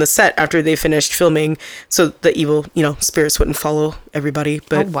exorcisms on the set after they finished filming so the evil, spirits wouldn't follow everybody.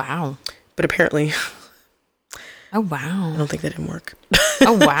 But, oh, wow. But apparently... Oh, wow. I don't think that didn't work.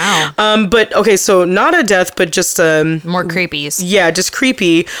 Oh, wow. But okay, so not a death, but just more creepies. Yeah, just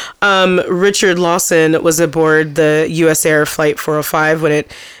creepy. Richard Lawson was aboard the US Air Flight 405 when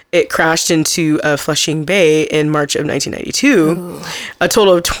it crashed into Flushing Bay in March of 1992. Ooh. A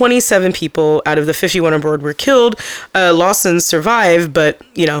total of 27 people out of the 51 on board were killed. Lawson survived, but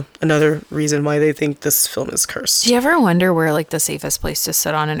another reason why they think this film is cursed. Do you ever wonder where like the safest place to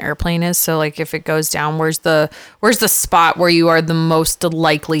sit on an airplane is? So like if it goes down, where's the spot where you are the most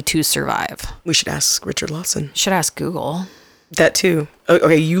likely to survive? We should ask Richard Lawson. Should ask Google. That too.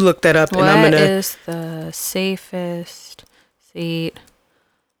 Okay, you look that up, and I'm gonna. What is the safest seat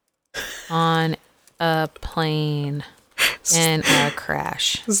on a plane in a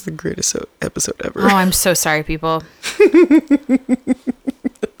crash? This is the greatest episode ever. Oh, I'm so sorry, people.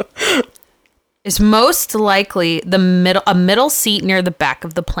 Is most likely a middle seat near the back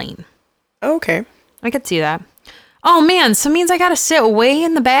of the plane. Okay. I could see that. Oh man, so it means I gotta sit way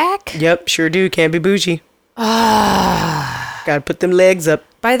in the back? Yep, sure do. Can't be bougie. Gotta put them legs up.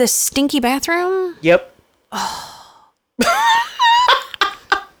 By the stinky bathroom? Yep.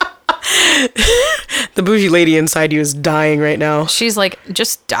 The bougie lady inside you is dying right now. She's like,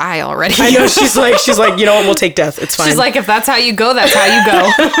 just die already. I know, she's like, you know what, we'll take death. It's fine. She's like, if that's how you go, that's how you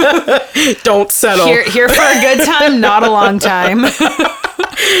go. Don't settle. Here for a good time, not a long time.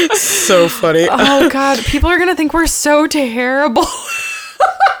 So funny. Oh God, people are gonna think we're so terrible.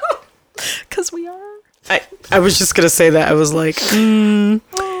 Because we are. I was just gonna say that. I was like, I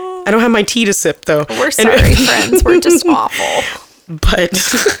don't have my tea to sip though. We're sorry, friends. We're just awful. But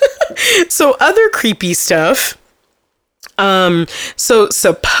so other creepy stuff. So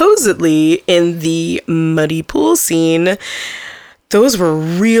supposedly in the muddy pool scene, those were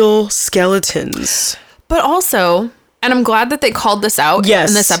real skeletons. But also, and I'm glad that they called this out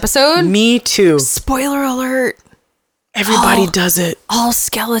in this episode. Me too. Spoiler alert. Everybody does it. All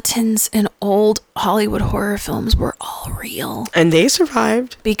skeletons in old Hollywood horror films were all real. And they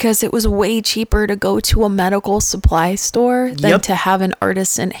survived. Because it was way cheaper to go to a medical supply store than to have an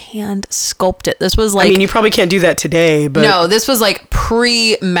artisan hand sculpt it. This was like... I mean, you probably can't do that today, but... No, this was like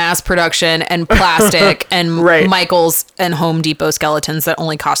pre-mass production and plastic and Michaels and Home Depot skeletons that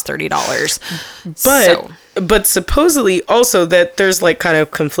only cost $30. But supposedly also that there's like kind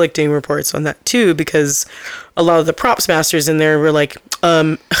of conflicting reports on that too, because a lot of the props masters in there were like,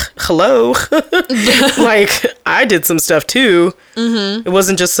 hello, like I did some stuff too. Mm-hmm. It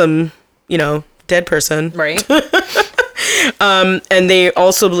wasn't just some, dead person. Right. And they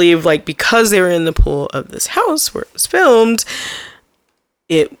also believe like because they were in the pool of this house where it was filmed,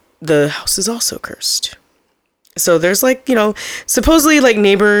 the house is also cursed. So there's like, supposedly like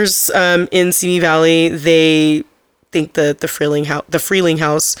neighbors in Simi Valley, they think that the Freeling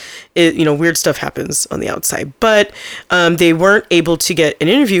house, weird stuff happens on the outside. But they weren't able to get an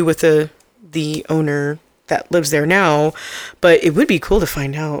interview with the owner that lives there now. But it would be cool to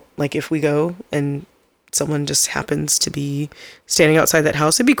find out, like if we go and someone just happens to be standing outside that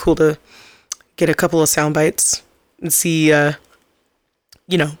house, it'd be cool to get a couple of sound bites and see, if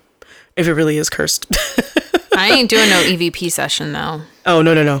it really is cursed. I ain't doing no EVP session though. Oh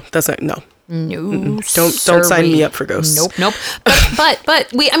no, that's not no. No, don't sign me up for ghosts. Nope. But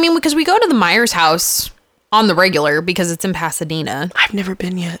because we go to the Myers house on the regular because it's in Pasadena. I've never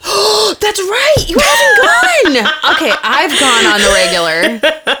been yet. That's right. You haven't gone. Okay, I've gone on the regular.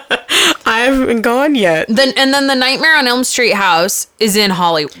 I haven't gone yet. Then the Nightmare on Elm Street house is in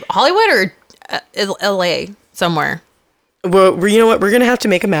Hollywood or LA somewhere. Well, you know what? We're gonna have to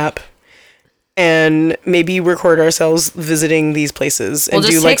make a map. And maybe record ourselves visiting these places and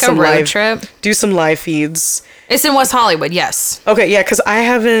do like some road trip. Do some live feeds. It's in West Hollywood, yes. Okay, yeah, because I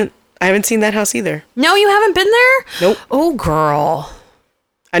haven't seen that house either. No, you haven't been there? Nope. Oh, girl.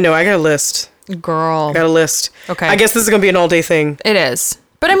 I know. I got a list. Girl. I got a list. Okay. I guess this is gonna be an all-day thing. It is,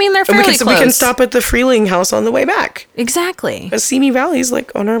 but I mean they're fairly close. We can stop at the Freeling house on the way back. Exactly. Because Simi Valley's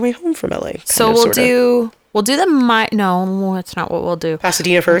like on our way home from LA. So we'll do no, that's not what we'll do.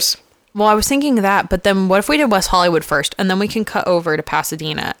 Pasadena first. Well, I was thinking that, but then what if we did West Hollywood first, and then we can cut over to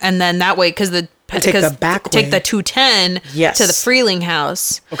Pasadena, and then that way, take the 210 to the Freeling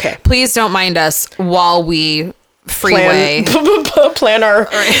house. Okay. Please don't mind us while we freeway plan our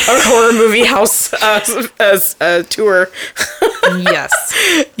horror movie house as a tour.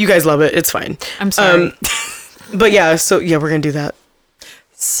 Yes. You guys love it. It's fine. I'm sorry. But yeah, we're gonna do that.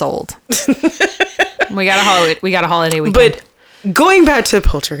 Sold. We got a holiday weekend. But going back to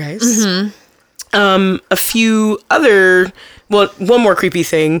Poltergeist, a few other, one more creepy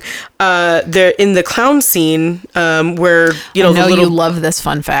thing. They're in the clown scene, where I know you love this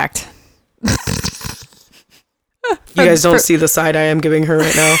fun fact. You guys don't see the side eye I'm giving her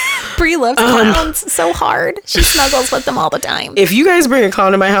right now. Brie loves clowns so hard. She snuggles with them all the time. If you guys bring a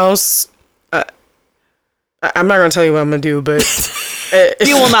clown to my house, I'm not going to tell you what I'm going to do, but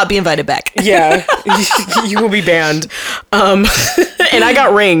you will not be invited back. Yeah, you will be banned. And I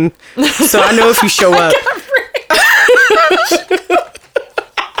got Ring, so I know if you show up.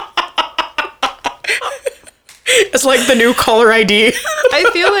 It's like the new caller ID. I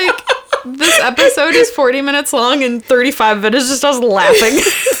feel like this episode is 40 minutes long and 35 of it is just us laughing.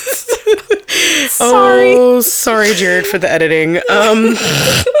 Sorry. Oh, sorry, Jared, for the editing.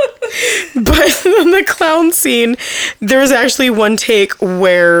 But in the clown scene, there was actually one take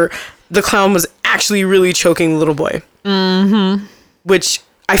where the clown was actually really choking the little boy. Mm-hmm. Which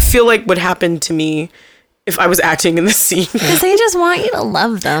I feel like would happen to me if I was acting in the scene. Because they just want you to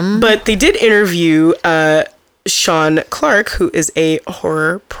love them. But they did interview Sean Clark, who is a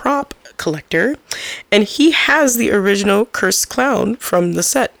horror prop collector, and he has the original cursed clown from the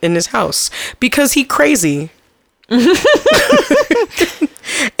set in his house because he crazy.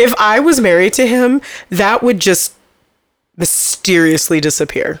 If I was married to him, that would just mysteriously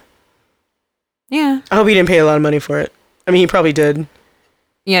disappear. Yeah. I hope he didn't pay a lot of money for it. I mean, he probably did.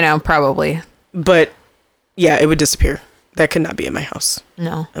 Probably. But yeah, it would disappear. That could not be in my house.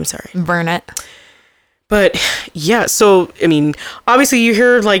 No. I'm sorry. Burn it. But yeah, so, I mean, obviously you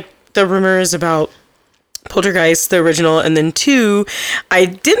hear like the rumors about Poltergeist, the original, and then 2. I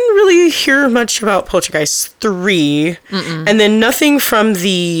didn't really hear much about Poltergeist 3. Mm-mm. And then nothing from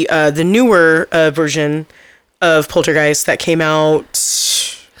the newer version of Poltergeist that came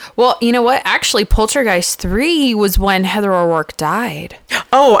out. Well, you know what? Actually, Poltergeist 3 was when Heather O'Rourke died.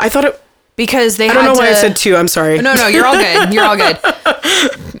 Oh, I thought it... Because they I don't know why I said 2. I'm sorry. No, you're all good. You're all good.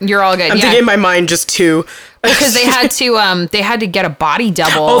 You're all good. I'm thinking in my mind just 2. Because they had to get a body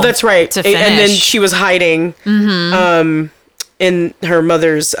double. Oh, that's right. To finish. And then she was hiding in her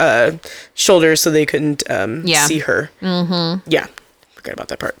mother's shoulder so they couldn't see her. Mm-hmm. Yeah. Forgot about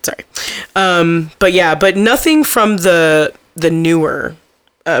that part. Sorry. But nothing from the newer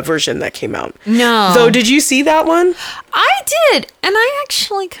version that came out. No. Though, did you see that one? I did. And I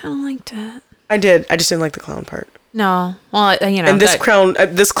actually kind of liked it. I did. I just didn't like the clown part. No. Well, you know. And this clown,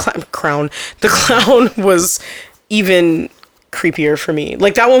 the clown was even creepier for me.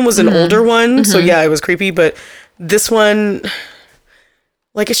 Like, that one was an older one, so yeah, it was creepy, but this one,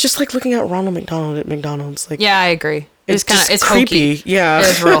 like, it's just like looking at Ronald McDonald at McDonald's. Like, yeah, I agree. It's creepy. Hokey. Yeah.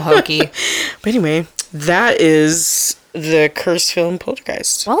 It's real hokey. But anyway, that is the cursed film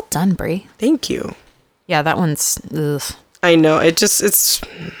Poltergeist. Well done, Brie. Thank you. Yeah, that one's... Ugh. I know. It's...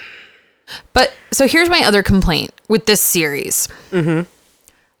 But, so here's my other complaint with this series. Mm-hmm.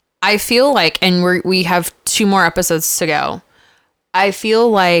 I feel like, and we have 2 more episodes to go, I feel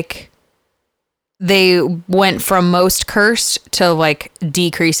like they went from most cursed to, like,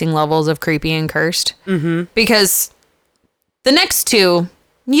 decreasing levels of creepy and cursed. Mm-hmm. Because the next 2,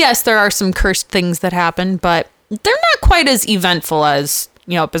 yes, there are some cursed things that happen, but they're not quite as eventful as,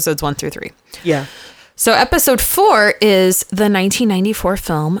 episodes 1 through 3. Yeah. So episode 4 is the 1994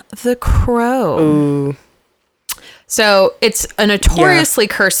 film The Crow. Ooh. So it's a notoriously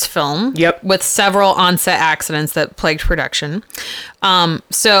cursed film. Yep. With several on-set accidents that plagued production.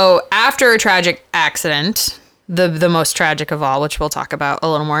 So after a tragic accident, the most tragic of all, which we'll talk about a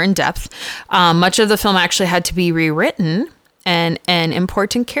little more in depth, much of the film actually had to be rewritten, and an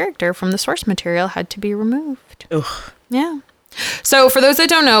important character from the source material had to be removed. Ugh. Yeah. So for those that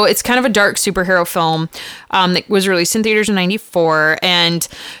don't know, it's kind of a dark superhero film that was released in theaters in 94. And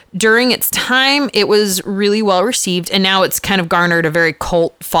during its time, it was really well received. And now it's kind of garnered a very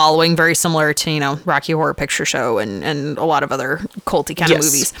cult following, very similar to, Rocky Horror Picture Show and a lot of other culty kind of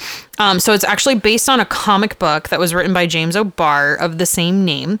movies. So it's actually based on a comic book that was written by James O'Barr of the same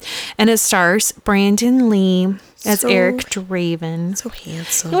name. And it stars Brandon Lee as Eric Draven. So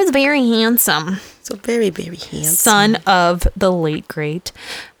handsome. He was very handsome. So very, very handsome. Son of the late, great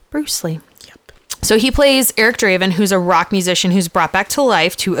Bruce Lee. Yep. So he plays Eric Draven, who's a rock musician who's brought back to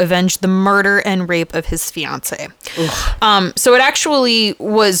life to avenge the murder and rape of his fiancée. So it actually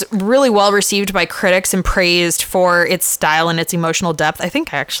was really well received by critics and praised for its style and its emotional depth. I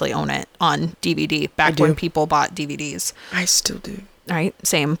think I actually own it on DVD back when people bought DVDs. I still do. Right,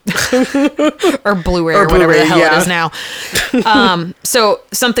 same. Or Blu-ray or whatever the hell it is now. So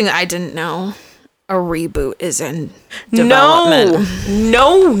something that I didn't know, a reboot is in development.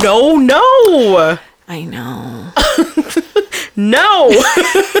 No. I know. No.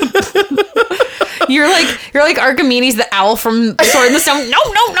 You're like Archimedes the owl from Sword in the Stone. No.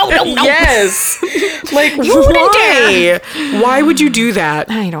 Yes. Like, why? Why would you do that?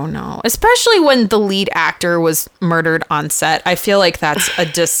 I don't know. Especially when the lead actor was murdered on set. I feel like that's a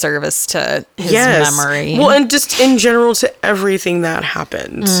disservice to his memory. Well, and just in general to everything that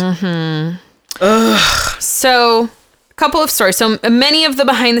happened. Mm-hmm. Ugh. So, a couple of stories. So many of the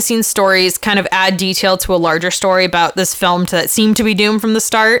behind the scenes stories kind of add detail to a larger story about this film that seemed to be doomed from the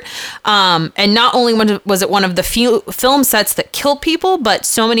start. And not only was it one of the few film sets that killed people, but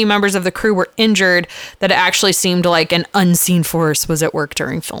so many members of the crew were injured that it actually seemed like an unseen force was at work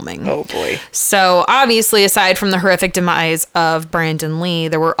during filming. Oh boy. So obviously, aside from the horrific demise of Brandon Lee,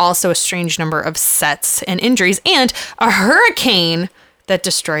 there were also a strange number of sets and injuries and a hurricane that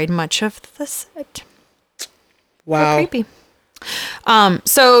destroyed much of the set. Wow. So creepy.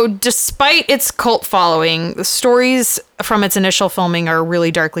 So despite its cult following, the stories from its initial filming are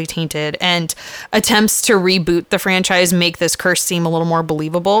really darkly tainted, and attempts to reboot the franchise make this curse seem a little more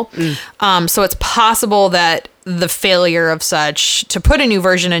believable. So it's possible that the failure of such to put a new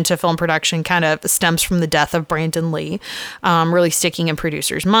version into film production kind of stems from the death of Brandon Lee, really sticking in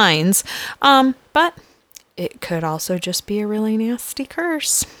producers' minds. But it could also just be a really nasty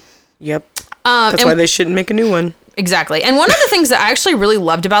curse. Yep. That's why they shouldn't make a new one. Exactly. And one of the things that I actually really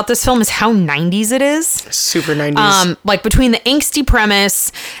loved about this film is how 90s it is. Super 90s. Like between the angsty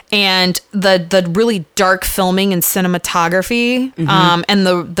premise and the really dark filming and cinematography, and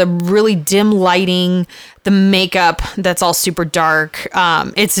the really dim lighting, the makeup that's all super dark.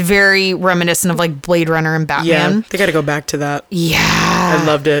 It's very reminiscent of like Blade Runner and Batman. Yeah, they got to go back to that. Yeah. I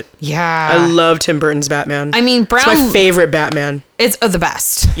loved it. Yeah. I love Tim Burton's Batman. I mean, It's my favorite Batman. It's the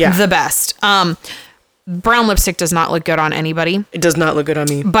best. Yeah. The best. Brown lipstick does not look good on anybody. It does not look good on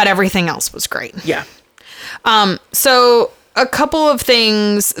me. But everything else was great. Yeah. So a couple of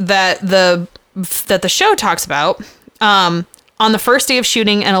things that the show talks about. On On the first day of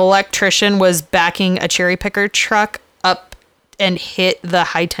shooting, an electrician was backing a cherry picker truck up and hit the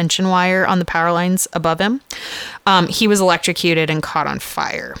high tension wire on the power lines above him. He was electrocuted and caught on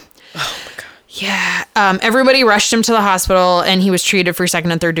fire. Oh my God. Yeah. Everybody rushed him to the hospital and he was treated for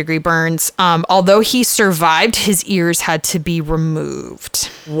 2nd and 3rd degree burns. Although he survived, his ears had to be removed.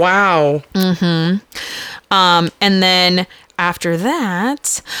 Wow. And then after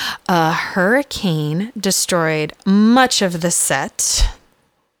that, a hurricane destroyed much of the set,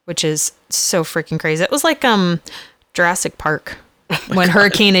 which is so freaking crazy. It was like Jurassic Park. When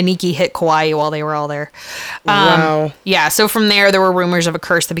Hurricane Iniki hit Kauai while they were all there. Wow. Yeah, so from there were rumors of a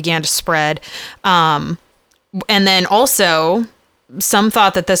curse that began to spread. And then also, some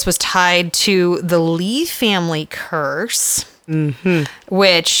thought that this was tied to the Lee family curse,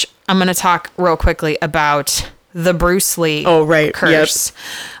 which I'm going to talk real quickly about the Bruce Lee curse.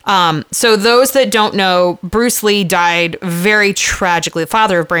 Yep. So those that don't know, Bruce Lee died very tragically. The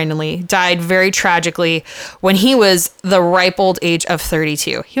father of Brandon Lee died very tragically when he was the ripe old age of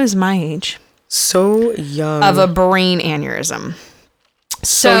 32. He was my age. So young. Of a brain aneurysm.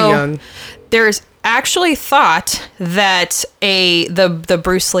 So young. There's actually thought that the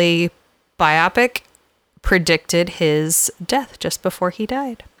Bruce Lee biopic predicted his death just before he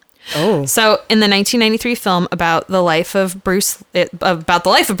died. Oh. So in the 1993 film about the life of Bruce Lee,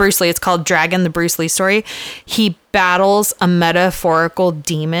 it's called Dragon: The Bruce Lee Story. He battles a metaphorical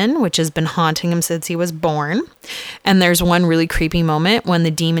demon, which has been haunting him since he was born. And there's one really creepy moment when the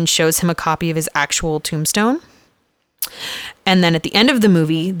demon shows him a copy of his actual tombstone. And then at the end of the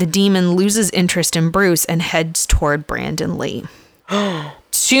movie, the demon loses interest in Bruce and heads toward Brandon Lee.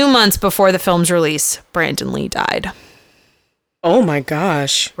 2 months before the film's release, Brandon Lee died. Oh my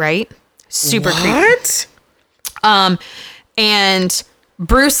gosh. Right? Super creepy. What? And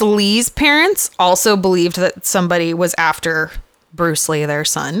Bruce Lee's parents also believed that somebody was after Bruce Lee, their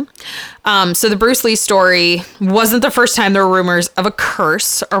son. So the Bruce Lee story wasn't the first time there were rumors of a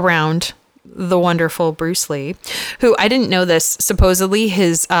curse around the wonderful Bruce Lee, who, I didn't know this, supposedly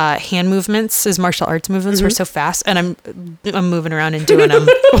his hand movements, his martial arts movements were so fast, and I'm moving around and doing them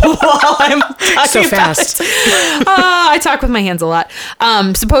while I'm talking so fast. I talk with my hands a lot.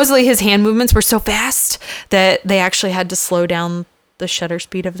 Supposedly his hand movements were so fast that they actually had to slow down the shutter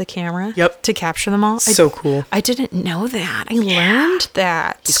speed of the camera to capture them all. So cool. I didn't know that. I learned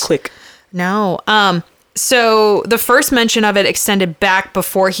that. Just click. No. So the first mention of it extended back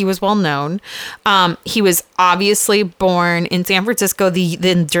before he was well known. He was obviously born in San Francisco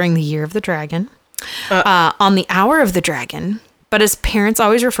during the Year of the Dragon, on the Hour of the Dragon, but his parents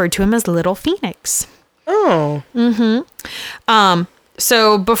always referred to him as Little Phoenix. Oh. Mm-hmm.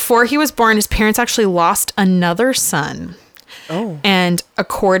 So before he was born, his parents actually lost another son. Oh. And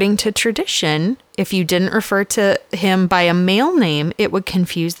according to tradition, if you didn't refer to him by a male name, it would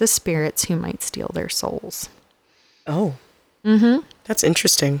confuse the spirits who might steal their souls. Oh. Mm-hmm. That's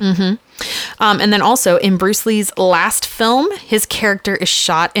interesting. Mm-hmm. And then also in Bruce Lee's last film, his character is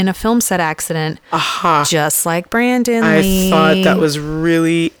shot in a film set accident. Aha. Just like Brandon I Lee. thought that was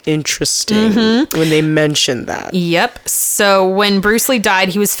really interesting when they mentioned that. Yep. So when Bruce Lee died,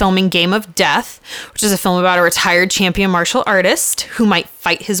 he was filming Game of Death, which is a film about a retired champion martial artist who might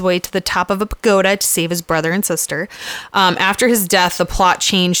fight his way to the top of a pagoda to save his brother and sister. After his death, the plot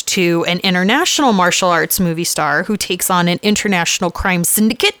changed to an international martial arts movie star who takes on an international crime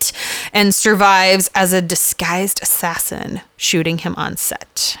syndicate and survives as a disguised assassin, shooting him on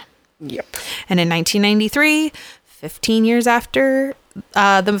set. Yep. And in 1993, 15 years after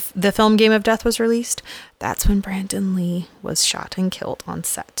the film Game of Death was released, that's when Brandon Lee was shot and killed on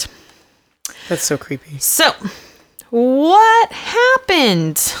set. That's so creepy. So, what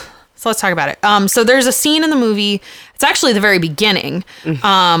happened? So let's talk about it. So there's a scene in the movie. It's actually the very beginning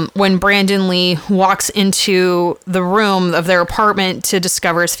when Brandon Lee walks into the room of their apartment to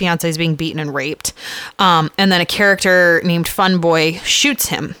discover his fiance is being beaten and raped. And then a character named Fun Boy shoots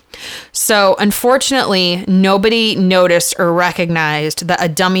him. So unfortunately, nobody noticed or recognized that a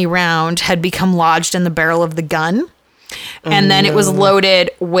dummy round had become lodged in the barrel of the gun. And then it was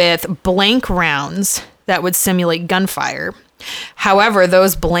loaded with blank rounds that would simulate gunfire. However,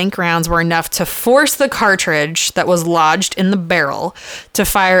 those blank rounds were enough to force the cartridge that was lodged in the barrel to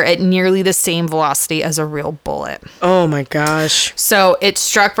fire at nearly the same velocity as a real bullet. Oh my gosh. So it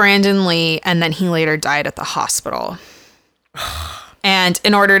struck Brandon Lee, and then he later died at the hospital. And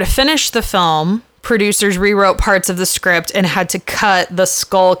in order to finish the film, producers rewrote parts of the script and had to cut the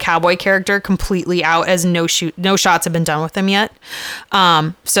skull cowboy character completely out, as no shots have been done with him yet.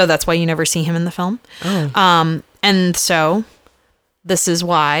 So that's why you never see him in the film. Oh. And so this is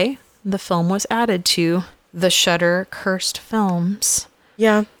why the film was added to the Shudder Cursed Films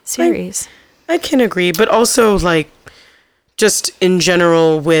Yeah. series. I can agree, but also like just in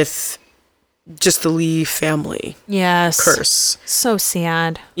general with just the Lee family Yes. curse. So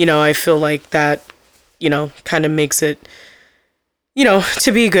sad. I feel like that, kind of makes it,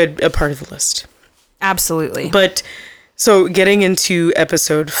 to be a part of the list. Absolutely. But so getting into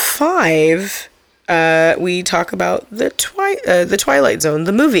episode 5, we talk about the Twilight Zone,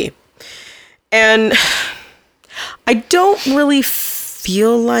 the movie. And I don't really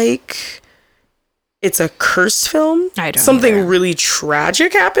feel like it's a cursed film. I don't Something either. really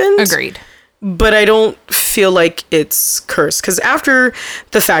tragic happened. Agreed. But I don't feel like it's cursed. Because after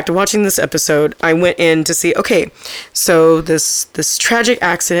the fact of watching this episode, I went in to see, okay, so this tragic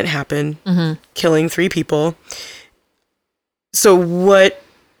accident happened, killing 3 people. So what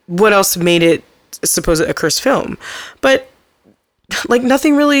else made it supposed a cursed film? But like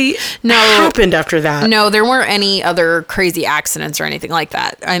nothing really happened after that. No, there weren't any other crazy accidents or anything like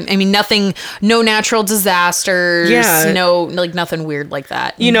that. I mean, nothing, no natural disasters. Yeah. No, like nothing weird like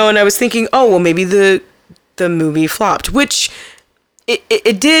that. And I was thinking, oh, well, maybe the movie flopped, which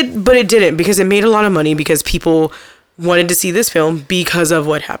it did, but it didn't, because it made a lot of money because people wanted to see this film because of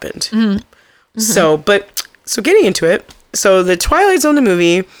what happened. So getting into it. So the Twilight Zone, the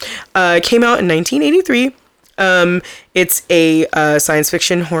movie, came out in 1983. It's a science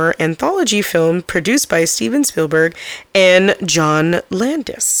fiction horror anthology film produced by Steven Spielberg and John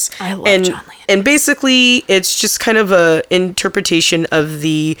Landis. I love John Landis. And basically, it's just kind of a interpretation of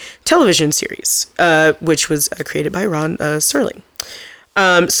the television series, which was created by Ron Serling.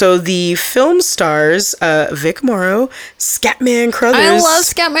 So the film stars Vic Morrow, Scatman Crothers. I love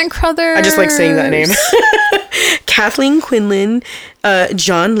Scatman Crothers. I just like saying that name. Kathleen Quinlan,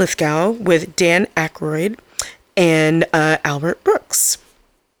 John Lithgow with Dan Aykroyd, and Albert Brooks.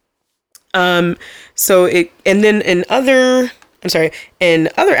 And then in other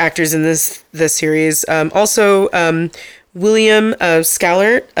actors in this series, also William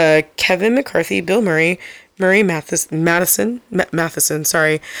Scallert, Kevin McCarthy, Bill Murray, Matheson,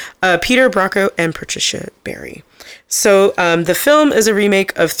 Peter Bracco, and Patricia Barry. So the film is a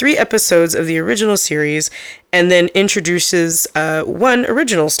remake of 3 episodes of the original series and then introduces one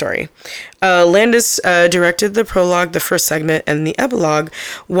original story. Landis directed the prologue, the first segment, and the epilogue,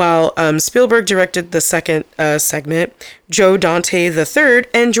 while Spielberg directed the second segment, Joe Dante the third,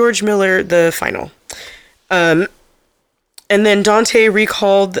 and George Miller the final. And then Dante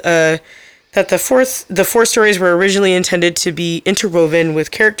recalled that the four stories were originally intended to be interwoven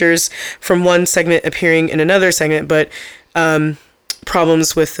with characters from one segment appearing in another segment, but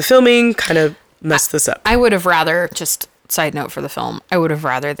problems with the filming kind of messed this up. I would have rather, just side note for the film, I would have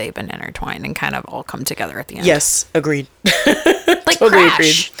rather they've been intertwined and kind of all come together at the end. Yes, agreed. Like Totally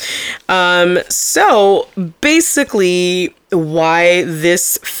Crash. agreed. So basically, why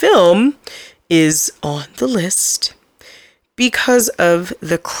this film is on the list, because of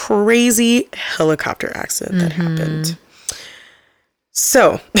the crazy helicopter accident that happened.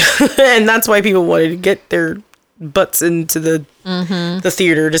 So, and that's why people wanted to get their butts into the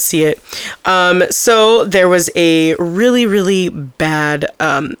theater to see it. So there was a really, really bad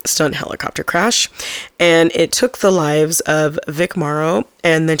stunt helicopter crash, and it took the lives of Vic Morrow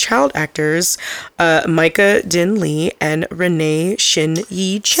and the child actors Micah Din Lee and Renee Shin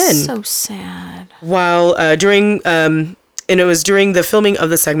Yi Chen. So sad. While and it was during the filming of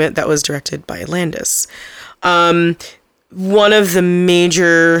the segment that was directed by Landis. One of the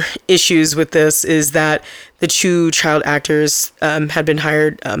major issues with this is that the 2 child actors had been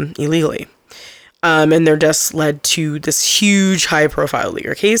hired illegally. And their deaths led to this huge high-profile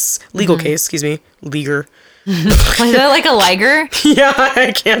legal case. Leaguer. Was that like a liger? Yeah,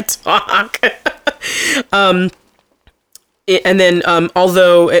 I can't talk. And then,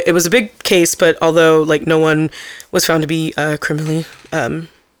 although it was a big case, but although like no one was found to be criminally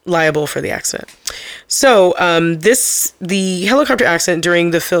liable for the accident. So the helicopter accident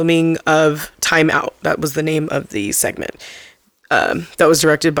during the filming of Time Out, that was the name of the segment, that was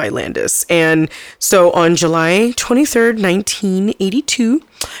directed by Landis. And so on July 23rd, 1982,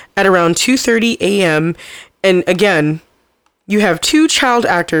 at around 2:30 a.m., and again, you have 2 child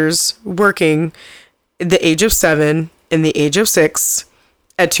actors working at the age of 7 and the age of 6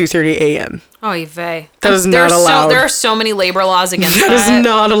 at 2:30 a.m. Oh, vey. That is not allowed. There are so many labor laws against that. That is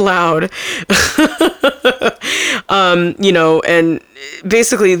not allowed. And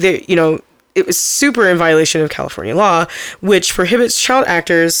basically, it was super in violation of California law, which prohibits child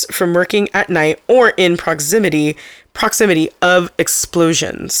actors from working at night or in proximity of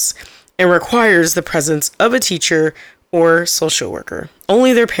explosions, and requires the presence of a teacher or social worker.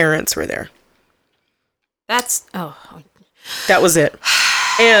 Only their parents were there. That was it.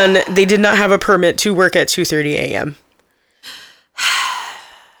 And they did not have a permit to work at 2:30 a.m.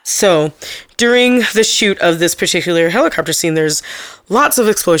 So, during the shoot of this particular helicopter scene, there's lots of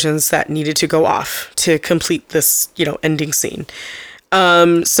explosions that needed to go off to complete this, ending scene.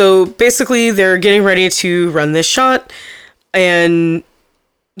 So basically, they're getting ready to run this shot, and,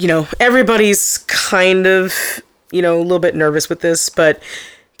 everybody's kind of, a little bit nervous with this, but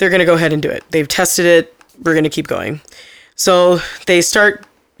they're going to go ahead and do it. They've tested it. We're going to keep going. So they start,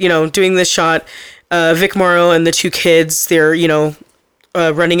 doing this shot. Vic Morrow and the two kids, they're,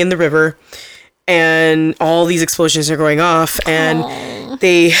 running in the river, and all these explosions are going off, and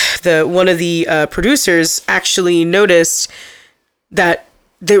one of the producers actually noticed that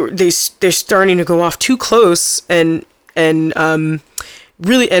they're starting to go off too close too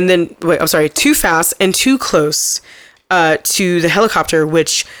fast and too close to the helicopter,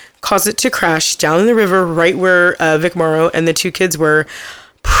 which caused it to crash down in the river right where Vic Morrow and the two kids were,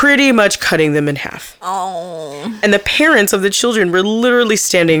 pretty much cutting them in half. Oh. And the parents of the children were literally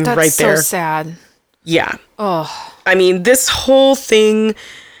standing right there. That's so sad. Yeah. Oh. I mean, this whole thing,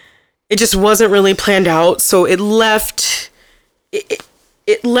 it just wasn't really planned out. So it left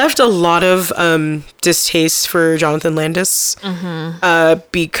a lot of distaste for Jonathan Landis,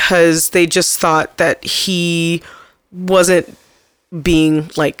 because they just thought that he wasn't being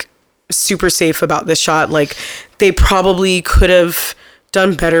like super safe about this shot. Like, they probably could have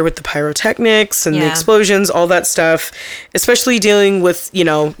done better with the pyrotechnics and the explosions, all that stuff, especially dealing with, you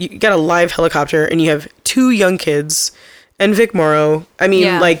got a live helicopter and you have two young kids and Vic Morrow. I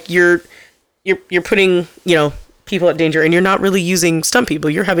mean, like, you're putting, people at danger, and you're not really using stunt people.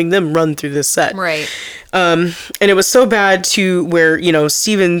 You're having them run through this set. Right. And it was so bad to where,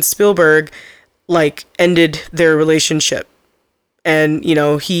 Steven Spielberg, like, ended their relationship. And,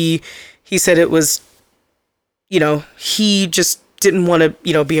 he said it was, he just didn't want to,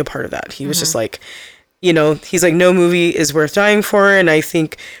 be a part of that. He was just like, he's like, no movie is worth dying for. And I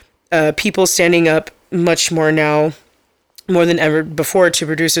think people standing up much more now, more than ever before, to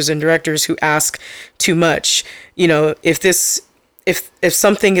producers and directors who ask too much. If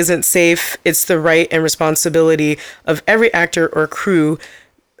something isn't safe, it's the right and responsibility of every actor or crew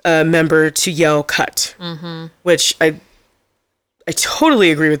member to yell cut, which I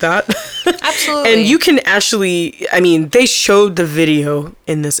totally agree with that. Absolutely. And you can actually, they showed the video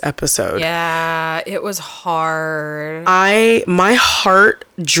in this episode. Yeah, it was hard. My heart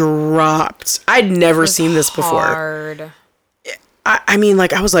dropped. I'd never seen this before. Hard.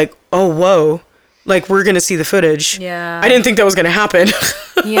 I was like, oh, whoa. Like, we're going to see the footage. Yeah. I didn't think that was going to happen.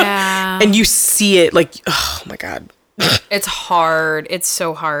 Yeah. And you see it, like, oh my God. It's hard. It's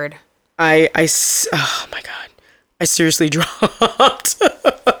so hard. Oh my God. I seriously dropped.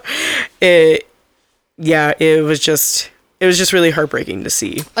 It was just really heartbreaking to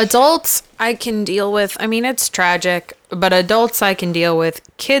see. Adults I can deal with. I mean, it's tragic, but adults I can deal with.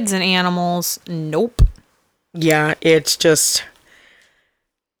 Kids and animals, nope. Yeah, it's just,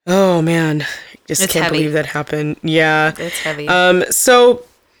 oh man, just It's can't heavy. believe that happened. Yeah. It's heavy. So,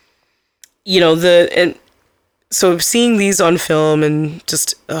 so seeing these on film and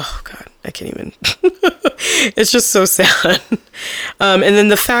just, oh God, I can't even, it's just so sad. And then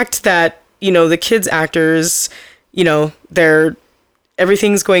the fact that, the kids actors,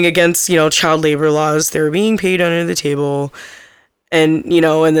 everything's going against, child labor laws. They're being paid under the table. And,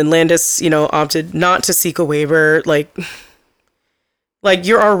 and then Landis, opted not to seek a waiver. Like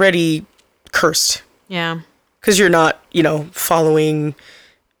you're already cursed. Yeah. Because you're not, following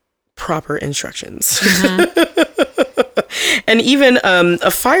proper instructions. And even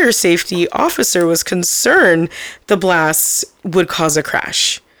a fire safety officer was concerned the blasts would cause a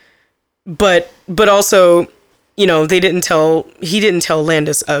crash. But also, he didn't tell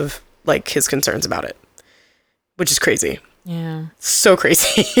Landis of, like, his concerns about it, which is crazy. Yeah. So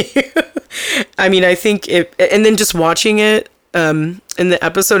crazy. I think and then just watching it in the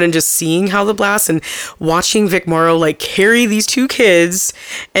episode and just seeing how the blast, and watching Vic Morrow, like, carry these two kids,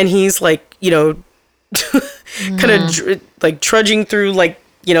 and he's like, kind of like trudging through, like,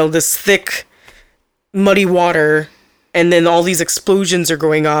 this thick, muddy water, and then all these explosions are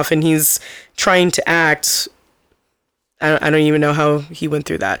going off, and he's trying to act. I don't even know how he went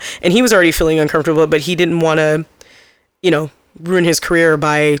through that. And he was already feeling uncomfortable, but he didn't want to, ruin his career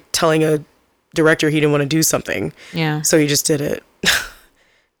by telling a director he didn't want to do something. Yeah. So he just did it.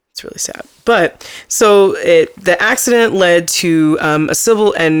 It's really sad. But so the accident led to a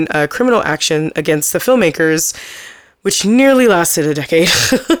civil and criminal action against the filmmakers, which nearly lasted a decade.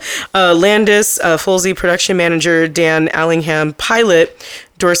 Landis, Folsey production manager Dan Allingham, pilot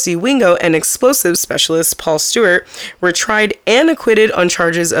Dorsey Wingo, and explosives specialist Paul Stewart were tried and acquitted on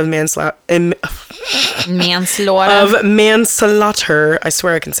charges of manslaughter. I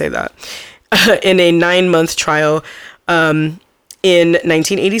swear I can say that. In a 9-month trial in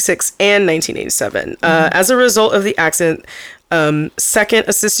 1986 and 1987. As a result of the accident, second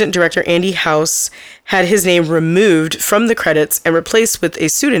assistant director Andy House had his name removed from the credits and replaced with a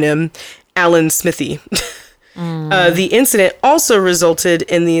pseudonym, Alan Smithy. The incident also resulted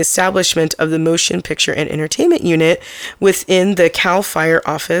in the establishment of the Motion Picture and Entertainment Unit within the CAL FIRE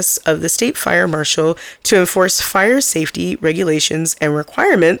Office of the State Fire Marshal to enforce fire safety regulations and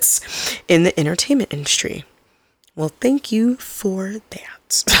requirements in the entertainment industry. Well, thank you for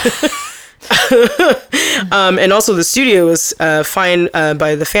that. And also the studio was fined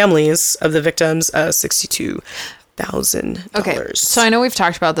by the families of the victims $62,000. Okay, so I know we've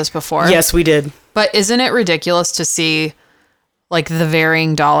talked about this before. Yes, we did. But isn't it ridiculous to see like the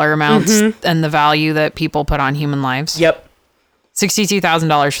varying dollar amounts and the value that people put on human lives? Yep.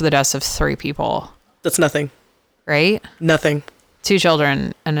 $62,000 for the deaths of 3 people. That's nothing. Right? Nothing. 2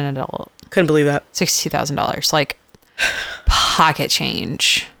 children and an adult. Couldn't believe that. $62,000. Like pocket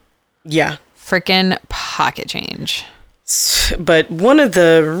change. Yeah. Freaking pocket change. But one of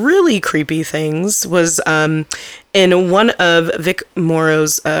the really creepy things was in one of Vic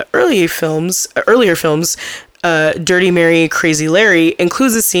Morrow's earlier films, Dirty Mary, Crazy Larry,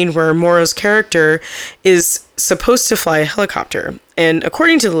 includes a scene where Morrow's character is supposed to fly a helicopter. And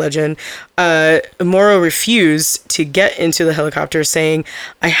according to the legend, Morrow refused to get into the helicopter, saying,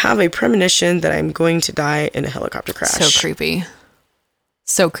 "I have a premonition that I'm going to die in a helicopter crash." So creepy.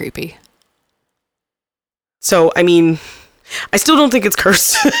 So creepy. So, I mean, I still don't think it's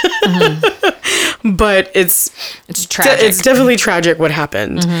cursed, but it's tragic. It's definitely tragic what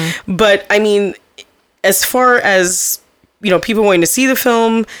happened. But I mean, as far as, people wanting to see the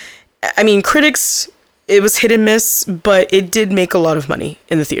film, I mean, critics, it was hit and miss, but it did make a lot of money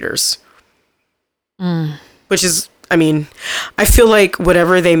in the theaters, which is, I mean, I feel like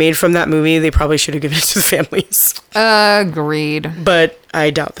whatever they made from that movie, they probably should have given it to the families. Agreed. But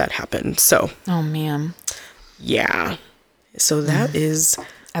I doubt that happened. So, oh man. Yeah. So that is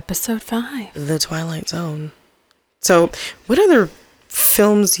episode 5, The Twilight Zone. So what other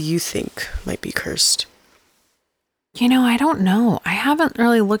films do you think might be cursed? I don't know. I haven't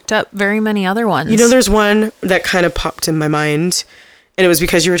really looked up very many other ones. There's one that kind of popped in my mind, and it was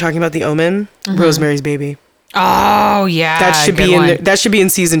because you were talking about The Omen, Rosemary's Baby. Oh yeah, that should be in there. That should be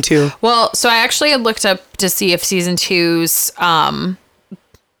in season 2. Well, so I actually had looked up to see if season 2's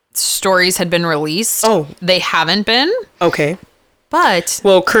stories had been released. Oh, they haven't been. Okay, but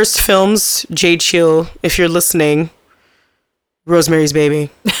well, Cursed Films, Jade Shield, if you're listening, Rosemary's Baby.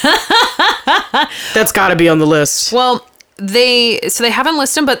 That's got to be on the list. Well, they haven't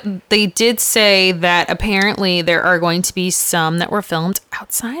listed them, but they did say that apparently there are going to be some that were filmed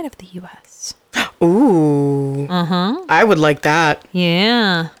outside of the U.S. Ooh. I would like that.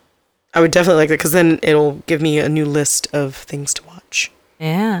 Yeah. I would definitely like that, because then it'll give me a new list of things to watch.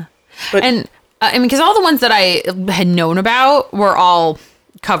 Yeah. And I mean, because all the ones that I had known about were all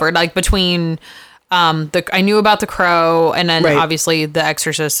covered, like between I knew about The Crow, and then obviously The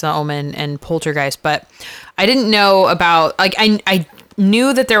Exorcist, The Omen, and Poltergeist, but I didn't know about, like, I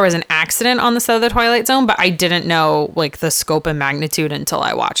knew that there was an accident on the set of The Twilight Zone, but I didn't know like the scope and magnitude until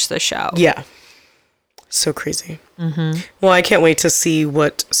I watched the show. Yeah. So crazy. Well, I can't wait to see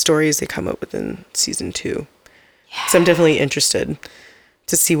what stories they come up with in season 2. Yeah. So I'm definitely interested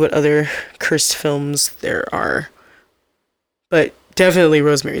to see what other cursed films there are. But definitely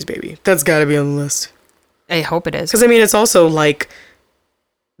Rosemary's Baby. That's got to be on the list. I hope it is. Because, I mean, it's also like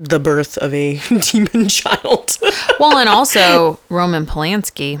the birth of a demon child. Well, and also Roman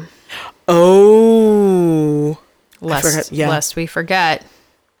Polanski. Oh. Lest we forget.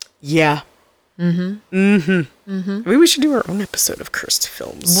 Yeah. Maybe we should do our own episode of cursed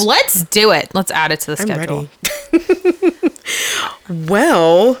films. Let's do it. Let's add it to the schedule. Ready.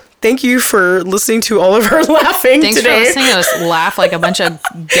 Well, thank you for listening to all of our laughing Thanks today. for listening to us laugh like a bunch of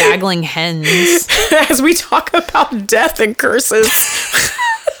gaggling hens as we talk about death and curses.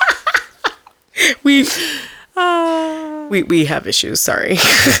 We have issues. Sorry.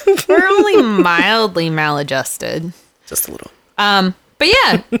 We're only mildly maladjusted. Just a little. But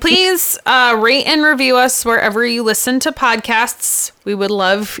yeah, please rate and review us wherever you listen to podcasts. We would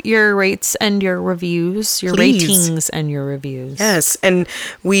love your rates and your reviews, your ratings and your reviews. Yes, and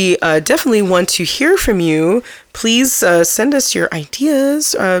we definitely want to hear from you. Please send us your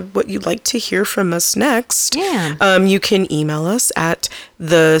ideas, what you'd like to hear from us next. Yeah. You can email us at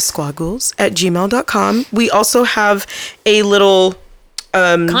thesquaggles@gmail.com. We also have a little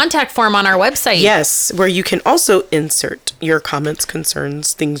contact form on our website. Yes, where you can also insert your comments,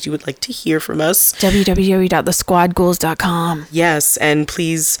 concerns, things you would like to hear from us. www.thesquadgoals.com. Yes, and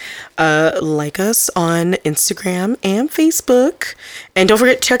please like us on Instagram and Facebook. And don't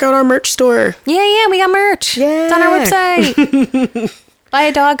forget to check out our merch store. Yeah, we got merch. Yeah. It's on our website. Buy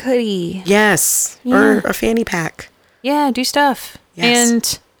a dog hoodie. Yes, or a fanny pack. Yeah, do stuff. Yes.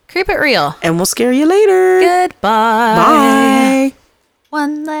 And keep it real. And we'll scare you later. Goodbye. Bye.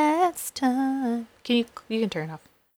 One last time. You can turn it off.